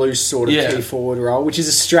free, loose sort of Yeah. key forward role, which is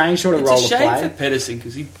a strange sort of It's role a to shame play. for Pedersen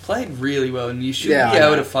because he played really well, and you should Yeah, be I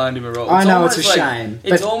able know. to find him a role. I know, almost it's a shame,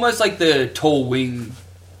 It's but- almost like the tall wing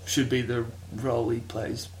should be the role he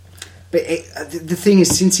plays. But the thing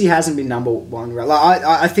is, since he hasn't been number one, like,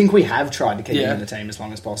 I think we have tried to keep Yeah. him in the team as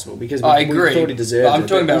long as possible because I we agree. thought he deserved but I'm it.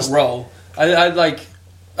 talking but about role. I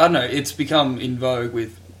don't know. It's become in vogue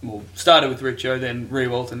with. Well, started with Richo, then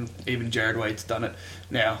Rewalt, and even Jared Waite's done it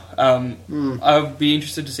now. I'd be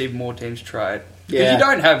interested to see if more teams try it. Because Yeah. you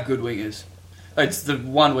don't have good wingers. It's the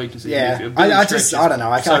one weakness. Of Yeah, the midfield. Billy I Stretch don't know.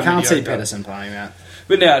 I is so can't see mediocre. Pedersen playing that.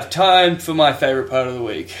 But now, time for my favourite part of the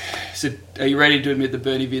week. So, are you ready to admit that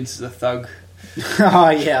Bernie Vince is a thug? Oh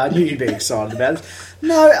yeah, I knew you'd be excited about it.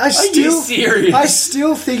 No, you serious? I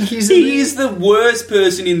still think he's He is the worst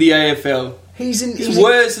person in the AFL. he's He's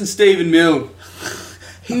worse than Stephen Milne.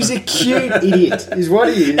 He's a cute idiot, is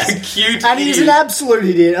what he is. A cute and he's idiot. an absolute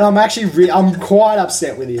idiot. And I'm actually, I'm quite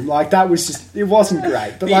upset with him. Like that was just, it wasn't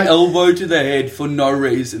great. But The like, elbow to the head for no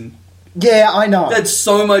reason. yeah, I know. That's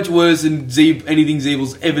so much worse than anything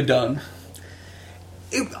Zeebel's ever done.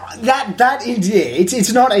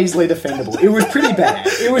 It's not easily defendable. It was pretty bad.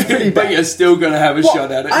 It was pretty But bad. you're still going to have a What?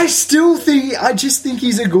 shot at it. I just think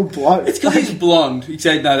he's a good bloke. It's because he's blonde. You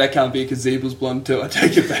say, no, that can't be because Zeebel's blonde too. I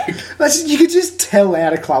take it back. You could just tell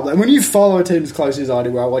out of club. Like, when you follow a team as closely as I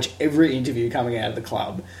do, where I watch every interview coming out of the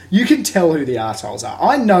club, you can tell who the arseholes are.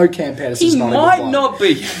 I know Cam Pedersen's He not might a good bloke. not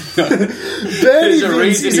be. Bernie There's a Vince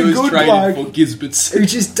reason is he a was good traded bloke for Gisberts. who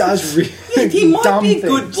just does really He might dumb be a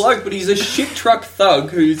good things. bloke, but he's a shit truck thug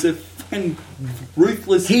who's a fucking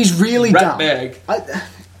ruthless He's really rat dumb. bag.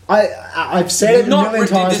 I've said it a million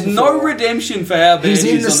times There's no before. redemption for how bad He's he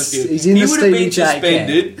in is the- on the field. he's in he the would have Stevie been J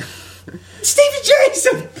suspended. Stephen J is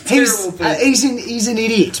a terrible person. He's an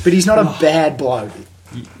idiot, but he's not a bad bloke.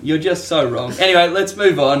 You're just so wrong. Anyway, let's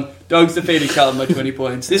move on. Dogs defeated Carlton by 20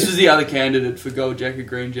 points. This was the other candidate for gold jacket,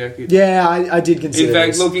 green jacket. Yeah, I did consider In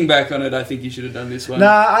fact, this. looking back on it, I think you should have done this one.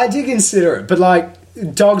 Nah, I did consider it, but like,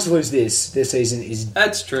 Dogs lose this season is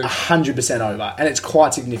That's true. 100% over, and it's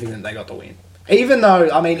quite significant they got the win. Even though,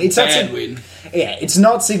 I mean, it's Bad not win. Yeah, it's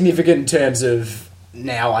not significant in terms of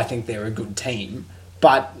now I think they're a good team,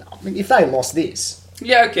 but I mean, if they lost this,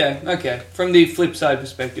 Yeah, okay. From the flip side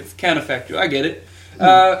perspective, counterfactual, I get it.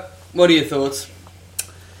 What are your thoughts?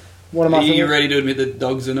 what am Are I you thinking? ready to admit that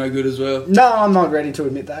dogs are no good as well? No, I'm not ready to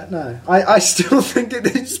admit that. No, I still think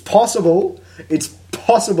that it's possible. It's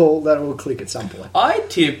possible that it will click at some point. I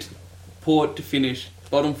tipped Port to finish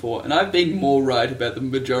bottom 4, and I've been more right about the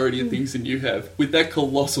majority of things than you have with that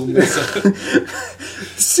colossal misser.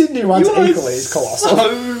 Sydney one's You are equally as colossal.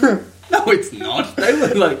 No, it's not. They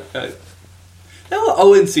were like they were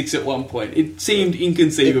 0-6 at one point. It seemed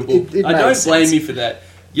inconceivable. It I made don't blame sense. you for that.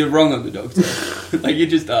 You're wrong on the dogs. though. Like you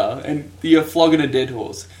just are, and you're flogging a dead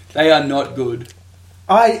horse. They are not good.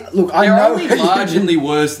 I They're know. only marginally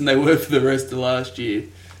worse than they were for the rest of last year.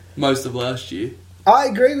 Most of last year. I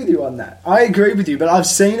agree with you on that. I agree with you, but I've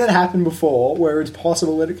seen it happen before where it's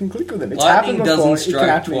possible that it can click with them. It's Lightning happened before. doesn't It can strike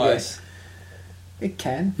happen twice. again. It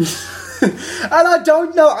can. And I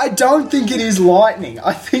don't know. I don't think it is Lightning.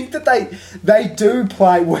 I think that they do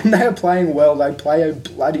play, when they are playing well, they play a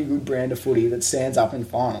bloody good brand of footy that stands up in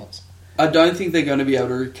finals. I don't think they're going to be able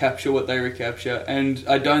to recapture what they recapture, and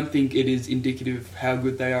I don't think it is indicative of how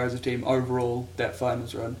good they are as a team overall, that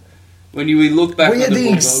finals run. When we look back, We on had the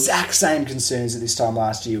Bulldogs, exact same concerns at this time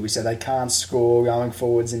last year. We said they can't score, going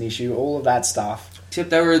forward's an issue, all of that stuff. except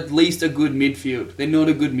they were at least a good midfield. They're not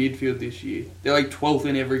a good midfield this year. They're like 12th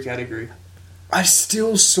in every category. I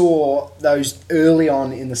still saw those early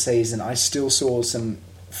on in the season. I still saw some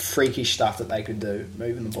freakish stuff that they could do,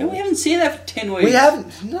 moving the ball. And we haven't seen that for 10 weeks. We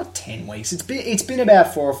haven't, not 10 weeks. It's been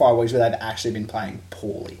about 4 or 5 weeks where they've actually been playing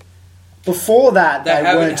poorly. Before that, they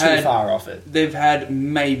weren't too far off it. They've had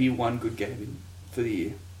maybe one good game for the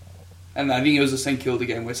year. And I think it was the St Kilda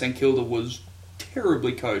game where St Kilda was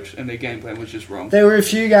terribly coached and their game plan was just wrong. There were a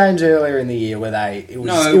few games earlier in the year where they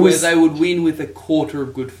would win with a quarter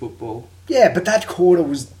of good football. Yeah, but that quarter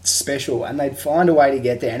was special, and they'd find a way to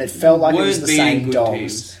get there, and it felt like it was the same dogs.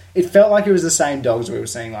 Teams. It felt like it was the same dogs we were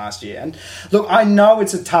seeing last year. And look, I know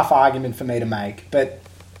it's a tough argument for me to make, but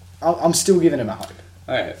I'm still giving him a hope.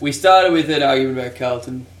 Alright, we started with an argument about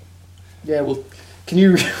Carlton. Yeah, well, can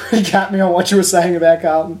you recap me on what you were saying about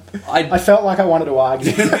Carlton? I felt like I wanted to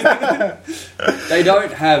argue. They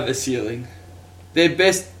don't have a ceiling. Their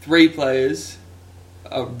best 3 players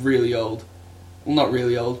are really old. Well, not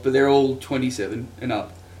really old, but they're all 27 and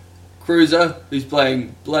up. Cruiser, who's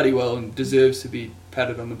playing bloody well and deserves to be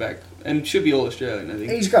patted on the back, and should be all Australian, I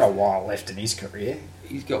think. He's got a while left in his career.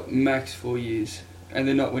 He's got max 4 years, and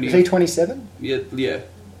they're not winning. Is he 27? Yeah.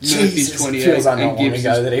 Jesus, Murphy's 28. it feels like not long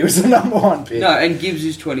ago that he was the number 1 pick. No, and Gibbs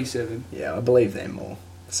is 27. Yeah, I believe them more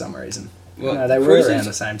for some reason. Well, no, they were Cruiser's- around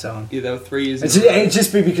the same time. Yeah, they were 3 years. It'd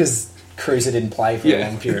just be because Cruiser didn't play for a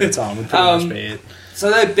long period of time. Would pretty much be it. So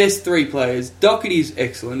their best 3 players. Doherty's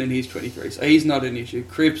excellent, and he's 23, so he's not an issue.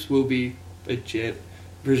 Cripps will be a jet,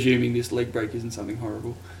 presuming this leg break isn't something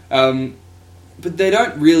horrible. But they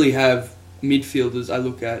don't really have midfielders I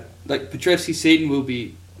look at. Like, Petrevski-Seaton will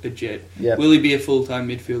be a jet. Yep. Will he be a full-time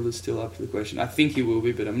midfielder? Still up to the question. I think he will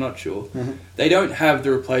be, but I'm not sure. Mm-hmm. They don't have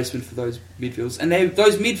the replacement for those midfielders. And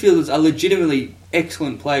those midfielders are legitimately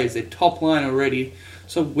excellent players. They're top line already.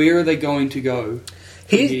 So where are they going to go?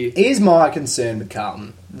 Here's my concern with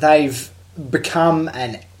Carlton. They've become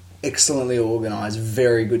an excellently organised,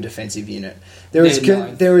 very good defensive unit. There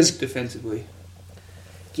is defensively.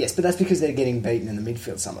 Yes, but that's because they're getting beaten in the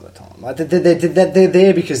midfield some of the time. Like they're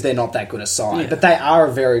there because they're not that good a side, but they are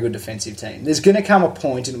a very good defensive team. There's going to come a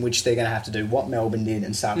point in which they're going to have to do what Melbourne did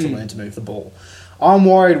and start to learn to move the ball. I'm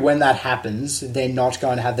worried when that happens, they're not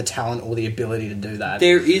going to have the talent or the ability to do that.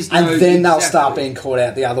 And then they'll start being caught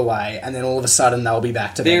out the other way, and then all of a sudden they'll be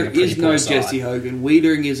back to being a pretty poor side. Jesse Hogan.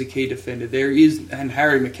 Wiedering is a key defender. And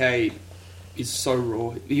Harry McKay is so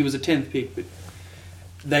raw. He was a 10th pick, but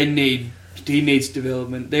he needs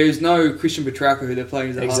development. There is no Christian Petrarca who they're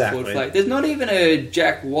playing as a half-forward flank. There's not even a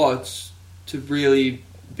Jack Watts to really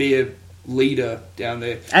be a leader down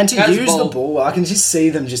there. And to use the ball, I can just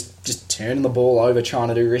see them just turning the ball over, trying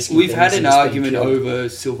to do risky things. We've had an argument over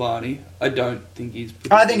Silvani. I don't think he's...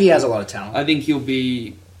 I think he has a lot of talent. I think he'll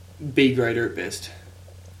be B grader at best.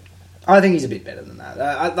 I think he's a bit better than that.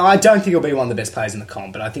 I don't think he'll be one of the best players in the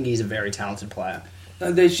comp, but I think he's a very talented player.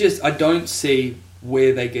 No, I don't see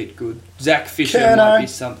where they get good. Zach Fisher might be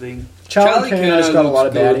something. Charlie Curno's got a lot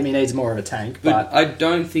about him. He needs more of a tank. But I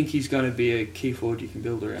don't think he's going to be a key forward you can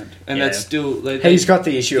build around. And that's still... He's got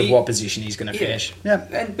the issue of what position he's going to finish.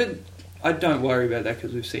 Yeah. But I don't worry about that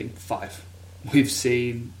because we've seen Fife. We've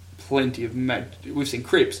seen plenty of... We've seen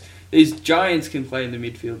Cripps. These giants can play in the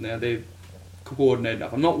midfield now. They're coordinated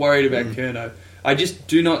enough. I'm not worried about Curnow. I just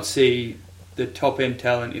do not see the top-end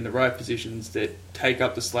talent in the right positions that take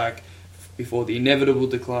up the slack before the inevitable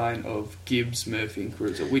decline of Gibbs, Murphy and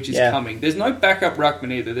Cruiser, which is coming. There's no backup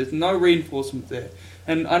ruckman either. There's no reinforcement there.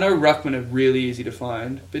 And I know ruckman are really easy to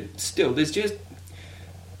find, but still, there's just...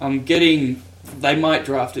 They might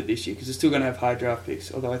draft it this year, because they're still going to have high draft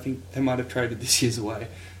picks, although I think they might have traded this year's away.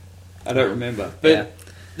 I don't remember. But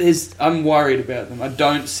I'm worried about them. I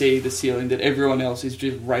don't see the ceiling that everyone else is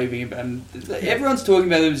just raving about. And everyone's talking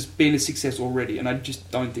about them as being a success already, and I just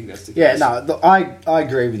don't think that's the case. Yeah, no, I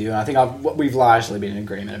agree with you, and I think we've largely been in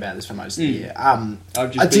agreement about this for most of the year.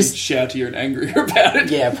 I've just been shoutier and angrier about it.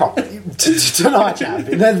 Yeah, probably. Tonight,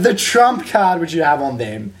 the trump card which you have on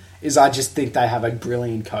them is I just think they have a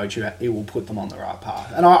brilliant coach who will put them on the right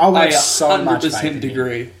path. And I would have so much faith in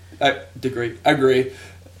him. Agree.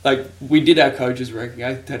 Like, we did our coaches ranking.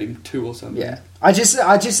 I had him 2 or something. Yeah. I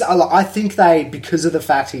think they, because of the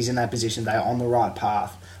fact he's in that position, they're on the right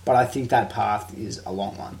path. But I think that path is a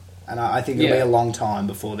long one. And I think it'll be Yeah. a long time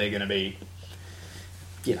before they're going to be,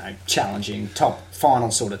 challenging top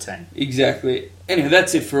final sort of team. Exactly. Anyway,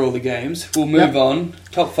 that's it for all the games. We'll move on.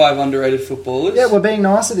 Top 5 underrated footballers. Yeah, we're being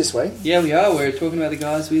nicer this week. Yeah, we are. We're talking about the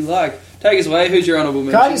guys we like. Take us away. Who's your honourable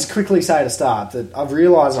mention? Can I just quickly say to start that I've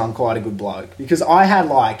realised I'm quite a good bloke because I had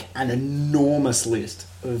an enormous list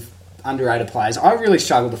of underrated players. I really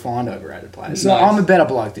struggle to find overrated players. So Nice. I'm a better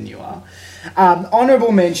bloke than you are.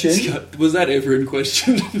 Honourable mention. Was that ever in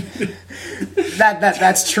question?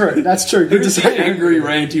 That's true. That's true. Good to Who's the say. angry,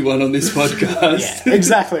 ranty one on this podcast? Yeah,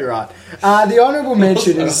 exactly right. The honourable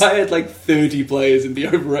mention is. I had 30 players in the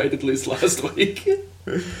overrated list last week.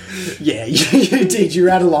 Yeah, you did. You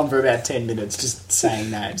rattled on for about 10 minutes just saying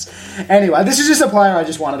names. Anyway, this is just a player I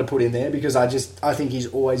just wanted to put in there because I think he's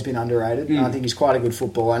always been underrated. And I think he's quite a good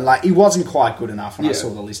footballer. And he wasn't quite good enough when I saw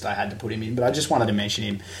the list I had to put him in, but I just wanted to mention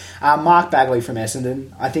him. Mark Bagley from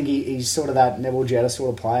Essendon. I think he's sort of that Neville Jetta sort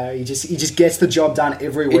of player. He just gets the job done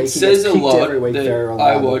every week. It says a lot every week. that Very I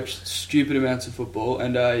reliable. watch stupid amounts of football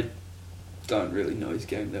and I don't really know his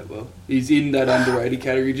game that well. He's in that underrated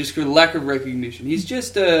category just for lack of recognition. He's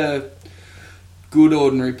just a good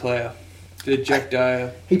ordinary player. The Jack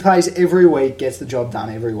Dyer. He plays every week, gets the job done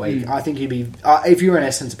every week. I think he'd be. If you're an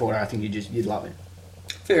Essendon supporter, I think you'd love him.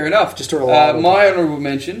 Fair enough. Just a reliable my honourable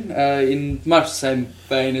mention, in much the same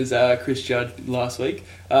vein as Chris Judd last week,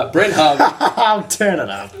 Brent Harvey. Turn it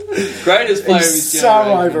up. Greatest player of his He's so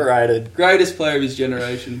generation. overrated. Greatest player of his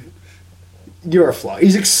generation. You're a fly.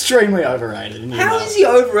 He's extremely overrated. and you How know is it. he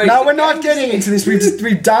overrated? No, we're not getting into this. We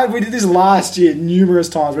did this last year numerous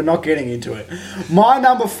times. We're not getting into it. My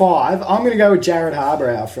number 5, I'm going to go with Jared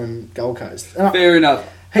Harbrow from Gold Coast. And Fair enough.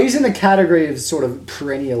 he's in the category of sort of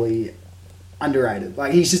perennially underrated.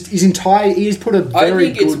 He has put a very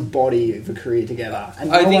think it's- good body of a career together.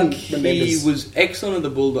 And I no one think remembers. he was excellent at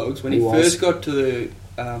the Bulldogs. When he He was. first got to the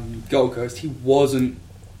Gold Coast, he wasn't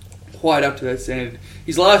quite up to that standard.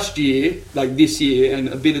 His last year, this year, and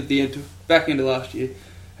a bit at the back end of last year,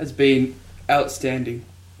 has been outstanding.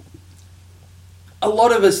 A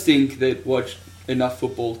lot of us think that watch enough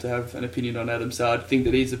football to have an opinion on Adam Sard, think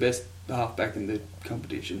that he's the best halfback in the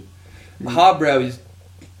competition. Harbrow is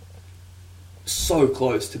so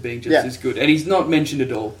close to being just Yeah. as good, and he's not mentioned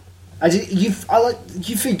at all. You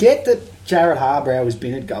forget that Jared Harbrow has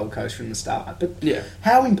been at Gold Coast from the start, but Yeah.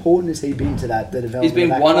 how important has he been to the development? He's been of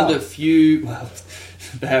that one of club? the few. Well,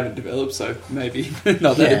 they haven't developed, so maybe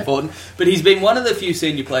not that Yeah. important. But he's been one of the few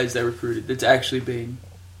senior players they recruited that's actually been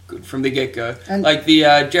good from the get go. And-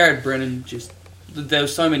 The Jared Brennan, there were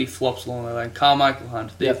so many flops along the line. Carmichael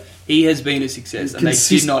Hunt, Yep. he has been a success, and they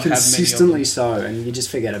did not have many. consistently Of so, and you just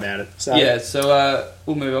forget about it. So them. Yeah, so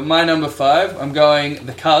we'll move on. My number 5, I'm going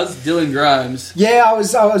the Cuz, Dylan Grimes. Yeah, I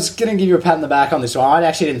was going to give you a pat on the back on this one. I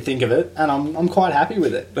actually didn't think of it, and I'm quite happy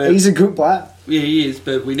with it. But- He's a good player. Yeah, he is,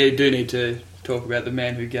 but we do need to talk about the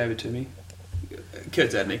man who gave it to me,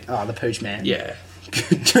 Kurt Zadnik. Oh, the pooch man. Yeah.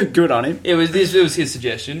 Good on him. It was his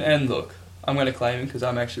suggestion, and look, I'm going to claim him because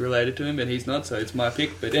I'm actually related to him, and he's not, so it's my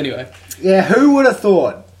pick. But anyway, Yeah, who would have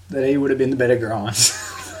thought that he would have been the better Grimes?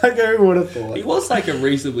 Who would have thought? he was a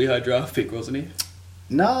reasonably high draft pick, wasn't he?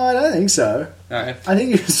 No, I don't think so. Alright, I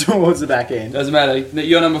think he was towards the back end. doesn't matter.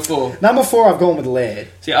 You're number 4. Number 4, I've gone with Laird.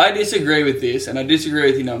 See, I disagree with this, and I disagree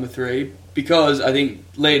with your number 3 because I think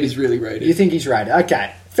Laird is really rated. You think he's rated?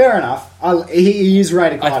 Okay, fair enough. He is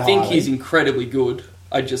rated quite I think highly. he's incredibly good.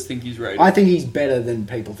 I just think he's rated. I think he's better than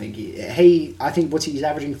people think I think he's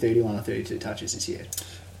averaging 31 or 32 touches this year.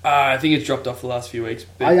 I think it's dropped off the last few weeks.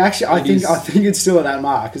 But I it is- think it's still at that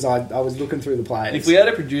mark because I was looking through the players. If we had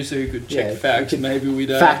a producer who could check Yeah, facts, we could maybe we'd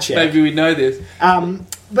fact check. maybe we'd know this.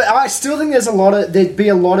 But I still think there'd be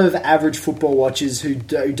a lot of average football watchers who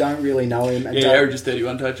don't really know him. And Yeah, don't- averages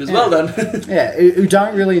 31 touches. Well done. Yeah, who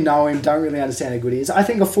don't really know him, don't really understand how good he is. I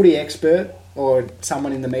think a footy expert or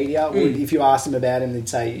someone in the media would, if you asked him about him, they'd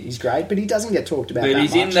say he's great, but he doesn't get talked about But that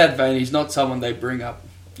he's much. in that vein. He's not someone they bring up.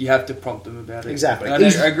 You have to prompt them about it. Exactly. And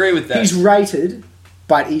I agree with that. He's rated,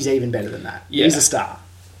 but he's even better than that. Yeah. He's a star.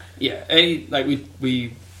 Yeah, and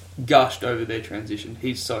we gushed over their transition.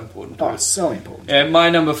 He's so important to Oh, us. so important. And my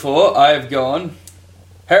number 4, I have gone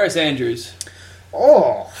Harris Andrews.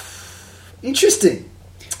 Oh, interesting.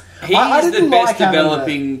 He I is the didn't best like having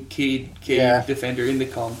developing key Yeah. defender in the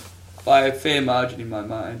comp by a fair margin in my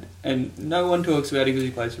mind. And no one talks about him because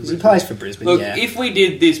he plays for He Brisbane. plays for Brisbane, Look, yeah. if we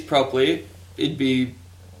did this properly, it'd be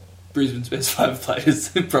Brisbane's best 5 players,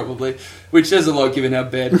 probably. Which says a lot given how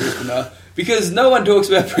bad Brisbane are. Because no one talks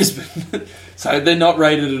about Brisbane. So they're not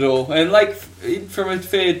rated at all. And, from a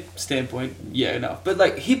fair standpoint, yeah, enough. But,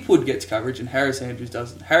 Hipwood gets coverage and Harris Andrews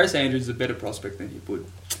doesn't. Harris Andrews is a better prospect than Hipwood.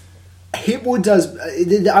 Hipwood does.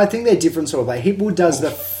 I think they're different sort of play. Hipwood does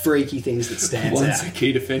the freaky things that stands One's out. a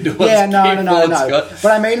key defender. Yeah, One's no. Scott.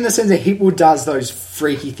 But I mean, in the sense that Hipwood does those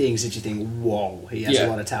freaky things that you think, whoa, he has Yeah. a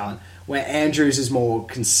lot of talent. Where Andrews is more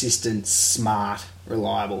consistent, smart,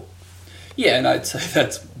 reliable. Yeah, and I'd say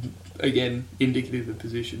that's, again, indicative of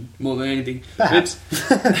position more than anything. Perhaps.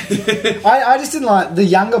 I just didn't like the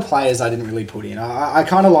younger players. I didn't really put in. I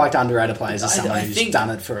kind of liked underrated players as someone I who's think done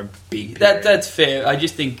it for a big period. That's fair. I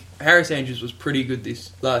just think Harris Andrews was pretty good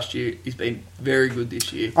this last year. He's been very good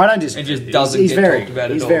this year. I don't disagree. And just doesn't get very talked about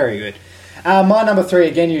good. at He's all. very good. My number 3,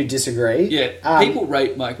 again, you disagree. Yeah, people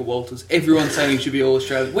rate Michael Walters. Everyone's saying he should be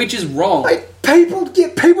All-Australian, which is wrong. People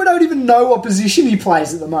don't even know what position he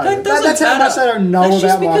plays at the moment. That's how much they don't know That's about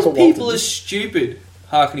just Michael because people are Walters. stupid.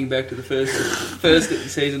 Harkening back to the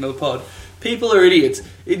first season of the pod, people are idiots.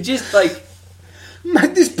 It's just like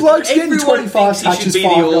Mate, this bloke's getting everyone 25 thinks he touches, should be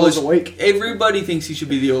 $5 a week. Everybody thinks he should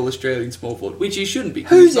be the All-Australian small forward, which he shouldn't be.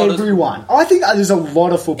 'cause Who's he's not everyone? I think there's a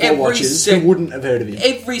lot of football watchers who wouldn't have heard of him.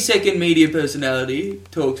 Every second media personality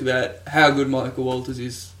talks about how good Michael Walters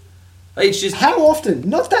is. It's just How often?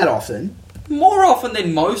 Not that often. more often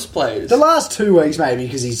than most players. The last 2 weeks, maybe,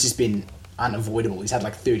 because he's just been unavoidable. He's had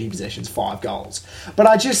like 30 possessions, 5 goals. But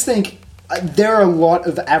I just think there are a lot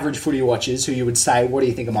of average footy watchers who you would say, what do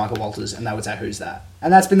you think of Michael Walters? And they would say, who's that?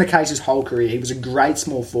 And that's been the case his whole career. He was a great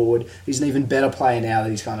small forward. He's an even better player now that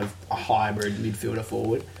he's kind of a hybrid midfielder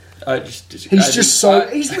forward. I just disagree. He's just so...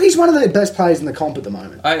 He's one of the best players in the comp at the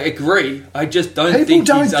moment. I agree. I just don't People think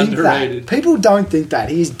don't he's think underrated. that. People don't think that.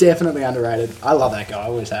 He's definitely underrated. I love that guy. I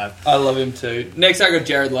always have. I love him too. Next, I got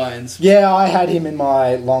Jared Lyons. Yeah, I had him in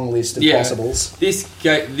my long list of possibles.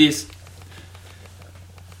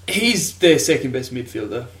 He's their second best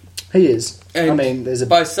midfielder. He is. And I mean, there's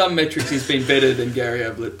by some metrics, he's been better than Gary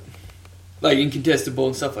Ablett, like in contested ball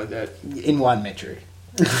and stuff like that. in one metric.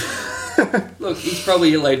 Look, he's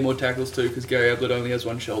probably laid more tackles too because Gary Ablett only has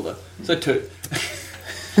one shoulder, so 2.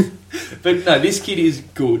 But no, this kid is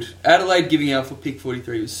good. Adelaide giving out for pick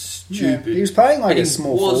 43 was stupid. Yeah, he was playing like And a he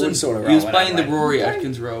small wasn't- forward sort of role. He was at playing the Adelaide. Rory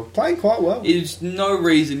Atkins role. Playing quite well. There's no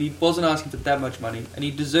reason he wasn't asking for that much money, and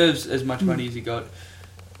he deserves as much money as he got.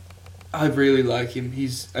 I really like him.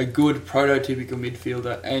 He's a good prototypical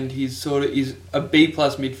midfielder, and he's a B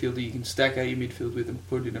plus midfielder you can stack out your midfield with and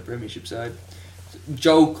put in a premiership side.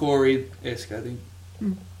 Joel Corey-esque, I think.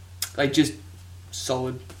 Like just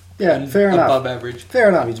solid. Yeah, and fair enough. above average. Fair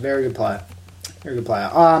enough. He's a very good player. Very good player.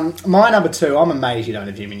 My number 2, I'm amazed you don't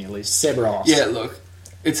have him in your list. Seb Ross. Yeah, look,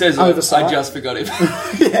 it says Oversight. I just forgot him.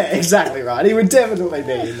 Yeah, exactly right. He would definitely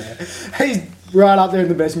be in there. He's right up there in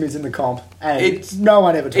the best mids in the comp, and no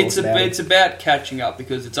one ever talks about it. It's about catching up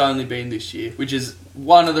because it's only been this year, which is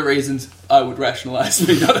one of the reasons I would rationalise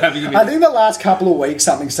me not having him in. I think the last couple of weeks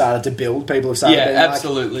something started to build. People have started being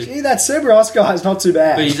absolutely. like, gee, that Seb Ross guy's not too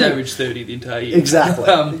bad. But he's averaged 30 the entire year.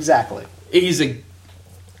 Exactly. Exactly.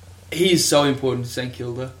 He's so important to St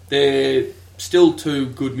Kilda. They're still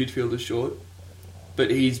 2 good midfielders short,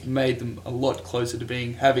 but he's made them a lot closer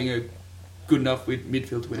to having a good enough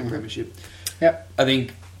midfield to win a premiership. Yep. I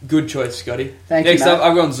think good choice, Scotty. Thank you, Next Matt. up,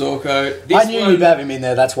 I've gone Zorko. I knew you'd have him in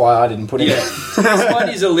there. That's why I didn't put him in. This one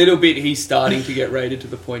is a little bit. He's starting to get rated to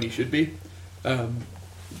the point he should be.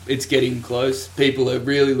 It's getting close. People are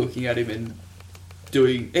really looking at him and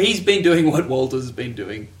doing. He's been doing what Walters has been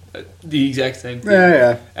doing, the exact same thing.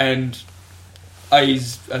 Yeah. And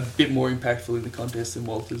he's a bit more impactful in the contest than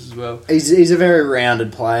Walters as well. He's a very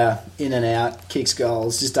rounded player, in and out, kicks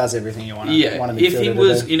goals, just does everything you want. Yeah, want a if he midfielder to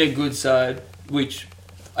was do. in a good side, which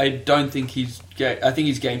I don't think I think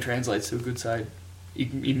his game translates to a good side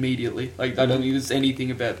immediately. Like I don't think there's anything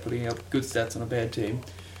about putting up good stats on a bad team.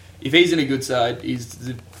 If he's in a good side,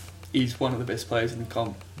 he's one of the best players in the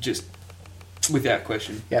comp, just without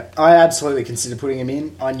question. Yep, I absolutely considered putting him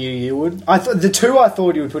in. I knew you would. I thought the 2 I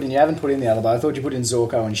thought you would put in. You haven't put in the other, but I thought you put in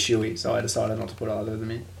Zorko and Shuey, so I decided not to put either of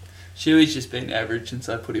them in. Shuey's just been average since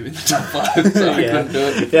I put him in the top 5, so I couldn't do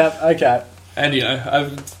it. Yep, okay. And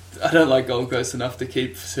I don't like Gold Coast enough to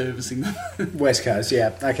keep servicing them. West Coast,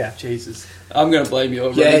 yeah, okay. Jesus, I'm going to blame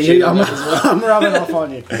you. Yeah, I'm rubbing off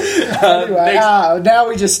on you. Anyway, now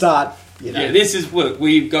we just start. Yeah, this is look.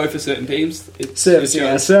 We go for certain teams. It's servicing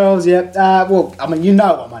ourselves. Yep. Well, I mean, you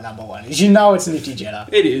know what my number 1 is. You know it's Nifty Jetta.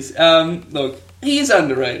 It is. Look, he is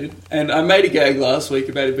underrated, and I made a gag last week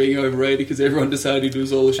about it being overrated because everyone decided he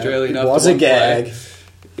was all Australian. It was a gag.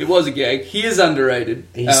 It was a gag. He is underrated.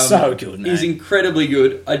 He's so good, man. He's incredibly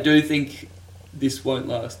good. I do think this won't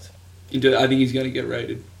last. I think he's going to get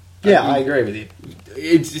rated. Yeah, I agree with you.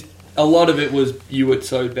 It's just, a lot of it was you were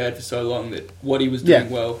so bad for so long that what he was doing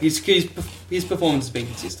well. His performance has been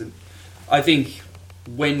consistent. I think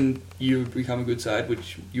when you become a good side,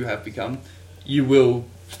 which you have become, you will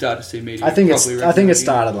start to see media. I think properly it recognising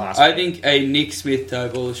started last I week. think a Nick Smith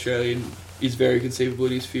type All-Australian is very conceivable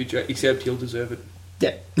in his future, except he'll deserve it.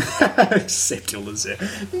 Yeah. Except he'll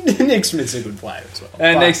deserve it. Nick Smith's a good player as well.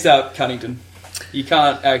 And But- next up, Cunnington. You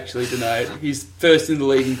can't actually deny it. He's first in the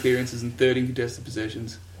league in clearances and third in contested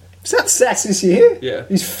possessions. Is that sacks this year? Yeah.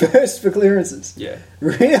 He's first for clearances. Yeah.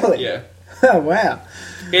 Really? Yeah. Oh, wow.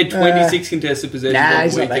 He had 26 contested possessions Nah, on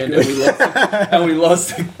he's the not that weekend, and we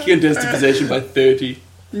lost the contested possession by 30.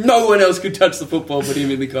 No one else could touch the football but him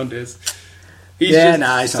in the contest. He's He's just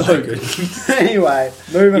not so that good. Anyway,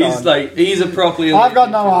 moving on. He's a properly... I've got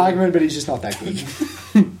no argument, but he's just not that good.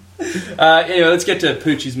 Anyway, let's get to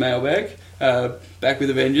Poochie's mailbag. Back with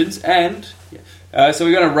a vengeance. And so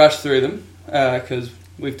we're going to rush through them because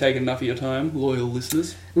we've taken enough of your time, loyal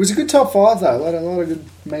listeners. It was a good top five, though. A lot of good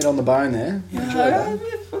meat on the bone there. I enjoyed that.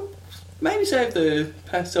 Maybe save the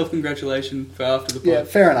self-congratulation for after the pod. Yeah,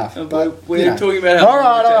 fair enough. But we're talking about how... All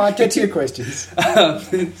right, get to your questions.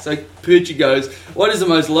 So Poochie goes, what is the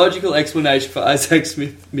most logical explanation for Isaac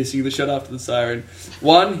Smith missing the shot after the siren?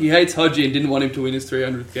 1, he hates Hodgie and didn't want him to win his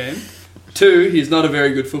 300th game. 2, he's not a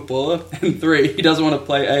very good footballer. And 3, he doesn't want to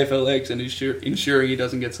play AFLX and is ensuring he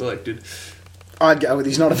doesn't get selected. I'd go with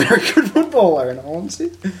he's not a very good footballer, in all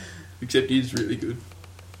honesty. Except he's really good.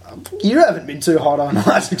 You haven't been too hot on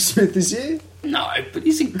Isaac Smith this year. No, but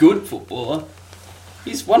he's a good footballer.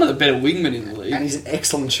 He's one of the better wingmen in the league. And he's an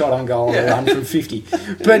excellent shot on goal on a run from 50.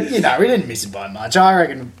 But, he didn't miss it by much. I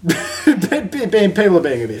reckon people are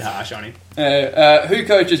being a bit harsh on him. Who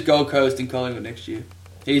coaches Gold Coast and Collingwood next year?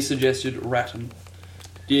 He suggested Ratton.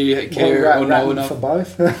 Do you care or know enough? For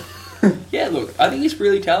both? Yeah, look, I think he's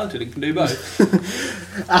really talented and can do both.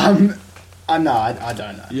 No, I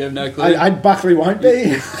don't know. You have no clue? Buckley won't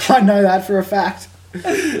be. I know that for a fact.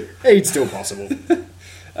 It's still possible.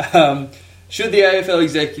 Should the AFL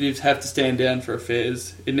executives have to stand down for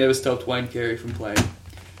affairs? It never stopped Wayne Carey from playing.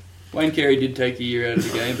 Wayne Carey did take a year out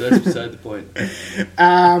of the game, but that's beside the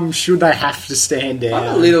point. Should they have to stand down?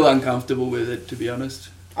 I'm a little uncomfortable with it, to be honest.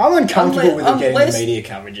 I'm uncomfortable with it getting unless- the media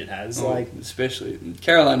coverage it has. Especially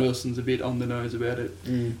Caroline Wilson's a bit on the nose about it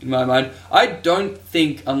in my mind. I don't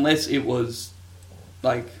think, unless it was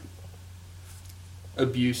like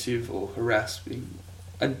abusive or harassing,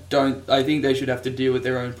 I think they should have to deal with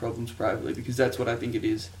their own problems privately, because that's what I think it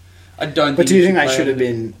is. I don't. But do you think they play should have out of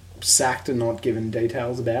it. been sacked and not given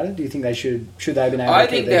details about it? Do you think they should have been able I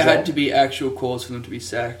to think keep there their had job? to be actual cause for them to be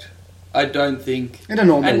sacked. I don't think In a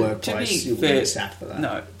normal and workplace, to be you wouldn't fair, be sacked for that.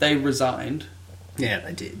 No, they resigned. Yeah,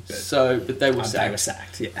 they did. But But they were sacked. They were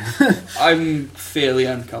sacked, yeah. I'm fairly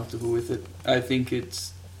uncomfortable with it. I think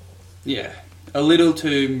it's, a little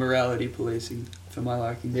too morality policing for my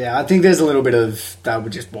liking. Yeah, I think there's a little bit of they were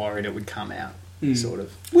just worried it would come out, Mm. sort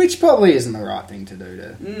of. Which probably isn't the right thing to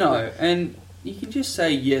do. No, and you can just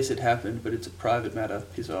say, yes, it happened, but it's a private matter.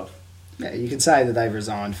 Piss off. Yeah, you could say that they've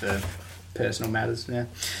resigned for personal matters. Yeah,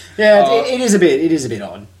 it is a bit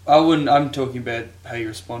odd. I'm talking about how you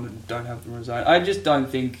responded and don't have them resign. I just don't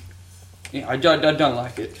think... I don't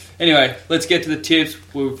like it. Anyway, let's get to the tips.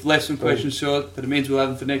 We've left some questions short, but it means we'll have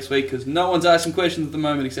them for next week because no one's asking questions at the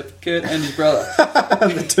moment except for Kurt and his brother.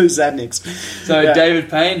 The two Zadniks. So, Yeah. David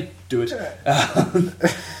Payne, do it.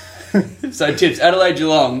 So, tips. Adelaide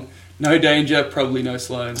Geelong, no danger, probably no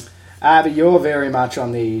Sloan. But you're very much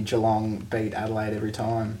on the Geelong beat Adelaide every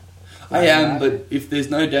time. I am, but if there's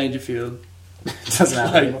no Dangerfield, it doesn't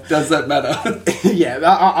happen anymore. does that matter? Yeah,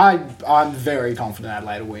 I'm very confident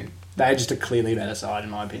Adelaide will win. They're just a clearly better side, in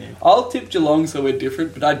my opinion. I'll tip Geelong so we're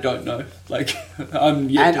different, but I don't know. I'm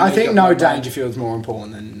yet And to I make think up no my mind. Dangerfield's more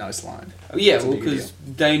important than no Sloan. Yeah, It's a well, big because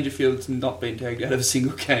Dangerfield's not been tagged out of a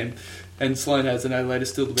single game, and Sloan has and Adelaide is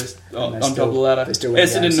still the best on top of the ladder. They still win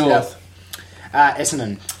Essendon games. North.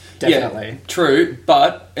 Essendon, definitely. Yeah, true,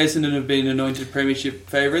 but Essendon have been anointed premiership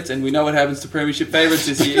favourites, and we know what happens to premiership favourites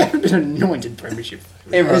this year. An anointed premiership.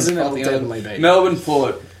 Everyone's Essendon will fucking definitely on. beat Melbourne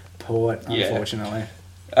Port. Port, Yeah. unfortunately.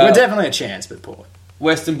 We're definitely a chance, but Port.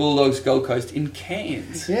 Western Bulldogs Gold Coast in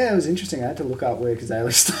Cairns. Yeah, it was interesting. I had to look up where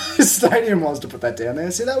Kazali Stadium was to put that down there.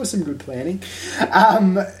 See, that was some good planning.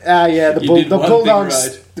 The You did one thing Bulldogs.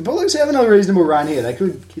 right. The Bulldogs having a reasonable run here. They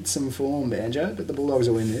could hit some form, Banjo, but the Bulldogs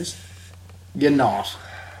will win this. You're not.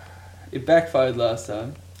 It backfired last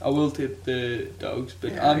time. I will tip the Dogs,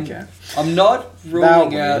 but Yeah, okay. I'm not They'll ruling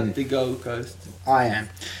win. out the Gold Coast. I am.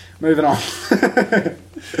 Moving on.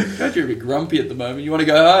 God, you're a bit grumpy at the moment. You want to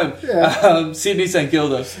go home? Yeah. Sydney St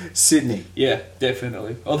Kilda. Sydney. Yeah,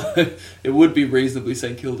 definitely. Although it would be reasonably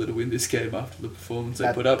St Kilda to win this game after the performance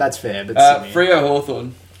they put up. That's fair, but Sydney. Freo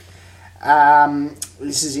Hawthorn.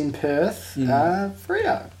 This is in Perth.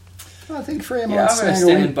 Freo. I think Freo might Yeah, I'm going to snag a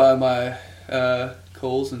win. stand by my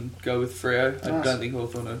calls and go with Freo. I Nice. don't think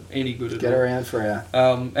Hawthorn are any good at Get all. around Freo.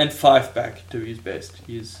 And Fife back to his best.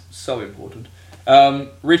 He is so important.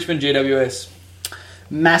 Richmond GWS.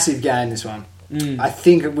 Massive game, this one. I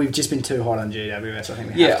think we've just been too hot on GWS. I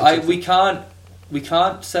think we have to We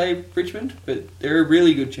can't say Richmond, but they're a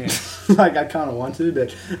really good chance. like, I kind of want to,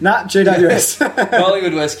 but... Nah, GWS.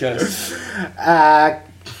 Collingwood West Coast.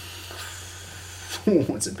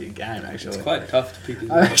 It's a big game, actually. It's quite tough to pick.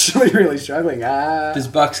 Isn't I'm it? actually really struggling. Does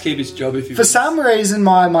Bucks keep his job if he For wins? some reason,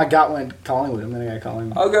 my gut went Collingwood. I'm going to go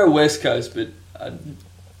Collingwood. I'll go West Coast, but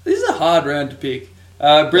this is a hard round to pick.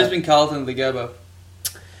 Brisbane Carlton the Gabba.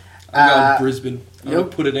 I'm going Brisbane. I'm going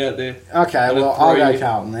to put it out there. Okay, well, I'll go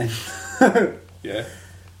Carlton then. Yeah.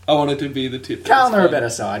 I want it to be the tip. Carlton are a better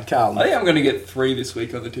side. I Carlton. think I'm going to get 3 this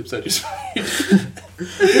week on the tips I just made.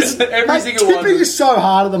 Every Mate, single one. tipping is so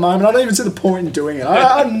hard at the moment. I don't even see the point in doing it.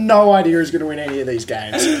 I have no idea who's going to win any of these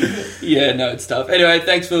games. Yeah, no, it's tough. Anyway,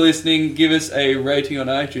 thanks for listening. Give us a rating on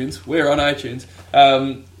iTunes. We're on iTunes.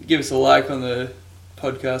 Give us a like on the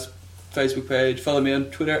podcast Facebook page. Follow me on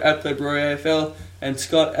Twitter at PlebRoyAFL and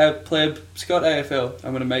Scott at PlebScottAFL.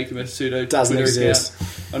 I'm going to make him a pseudo Doesn't Twitter exist.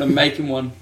 account. I'm going to make him one.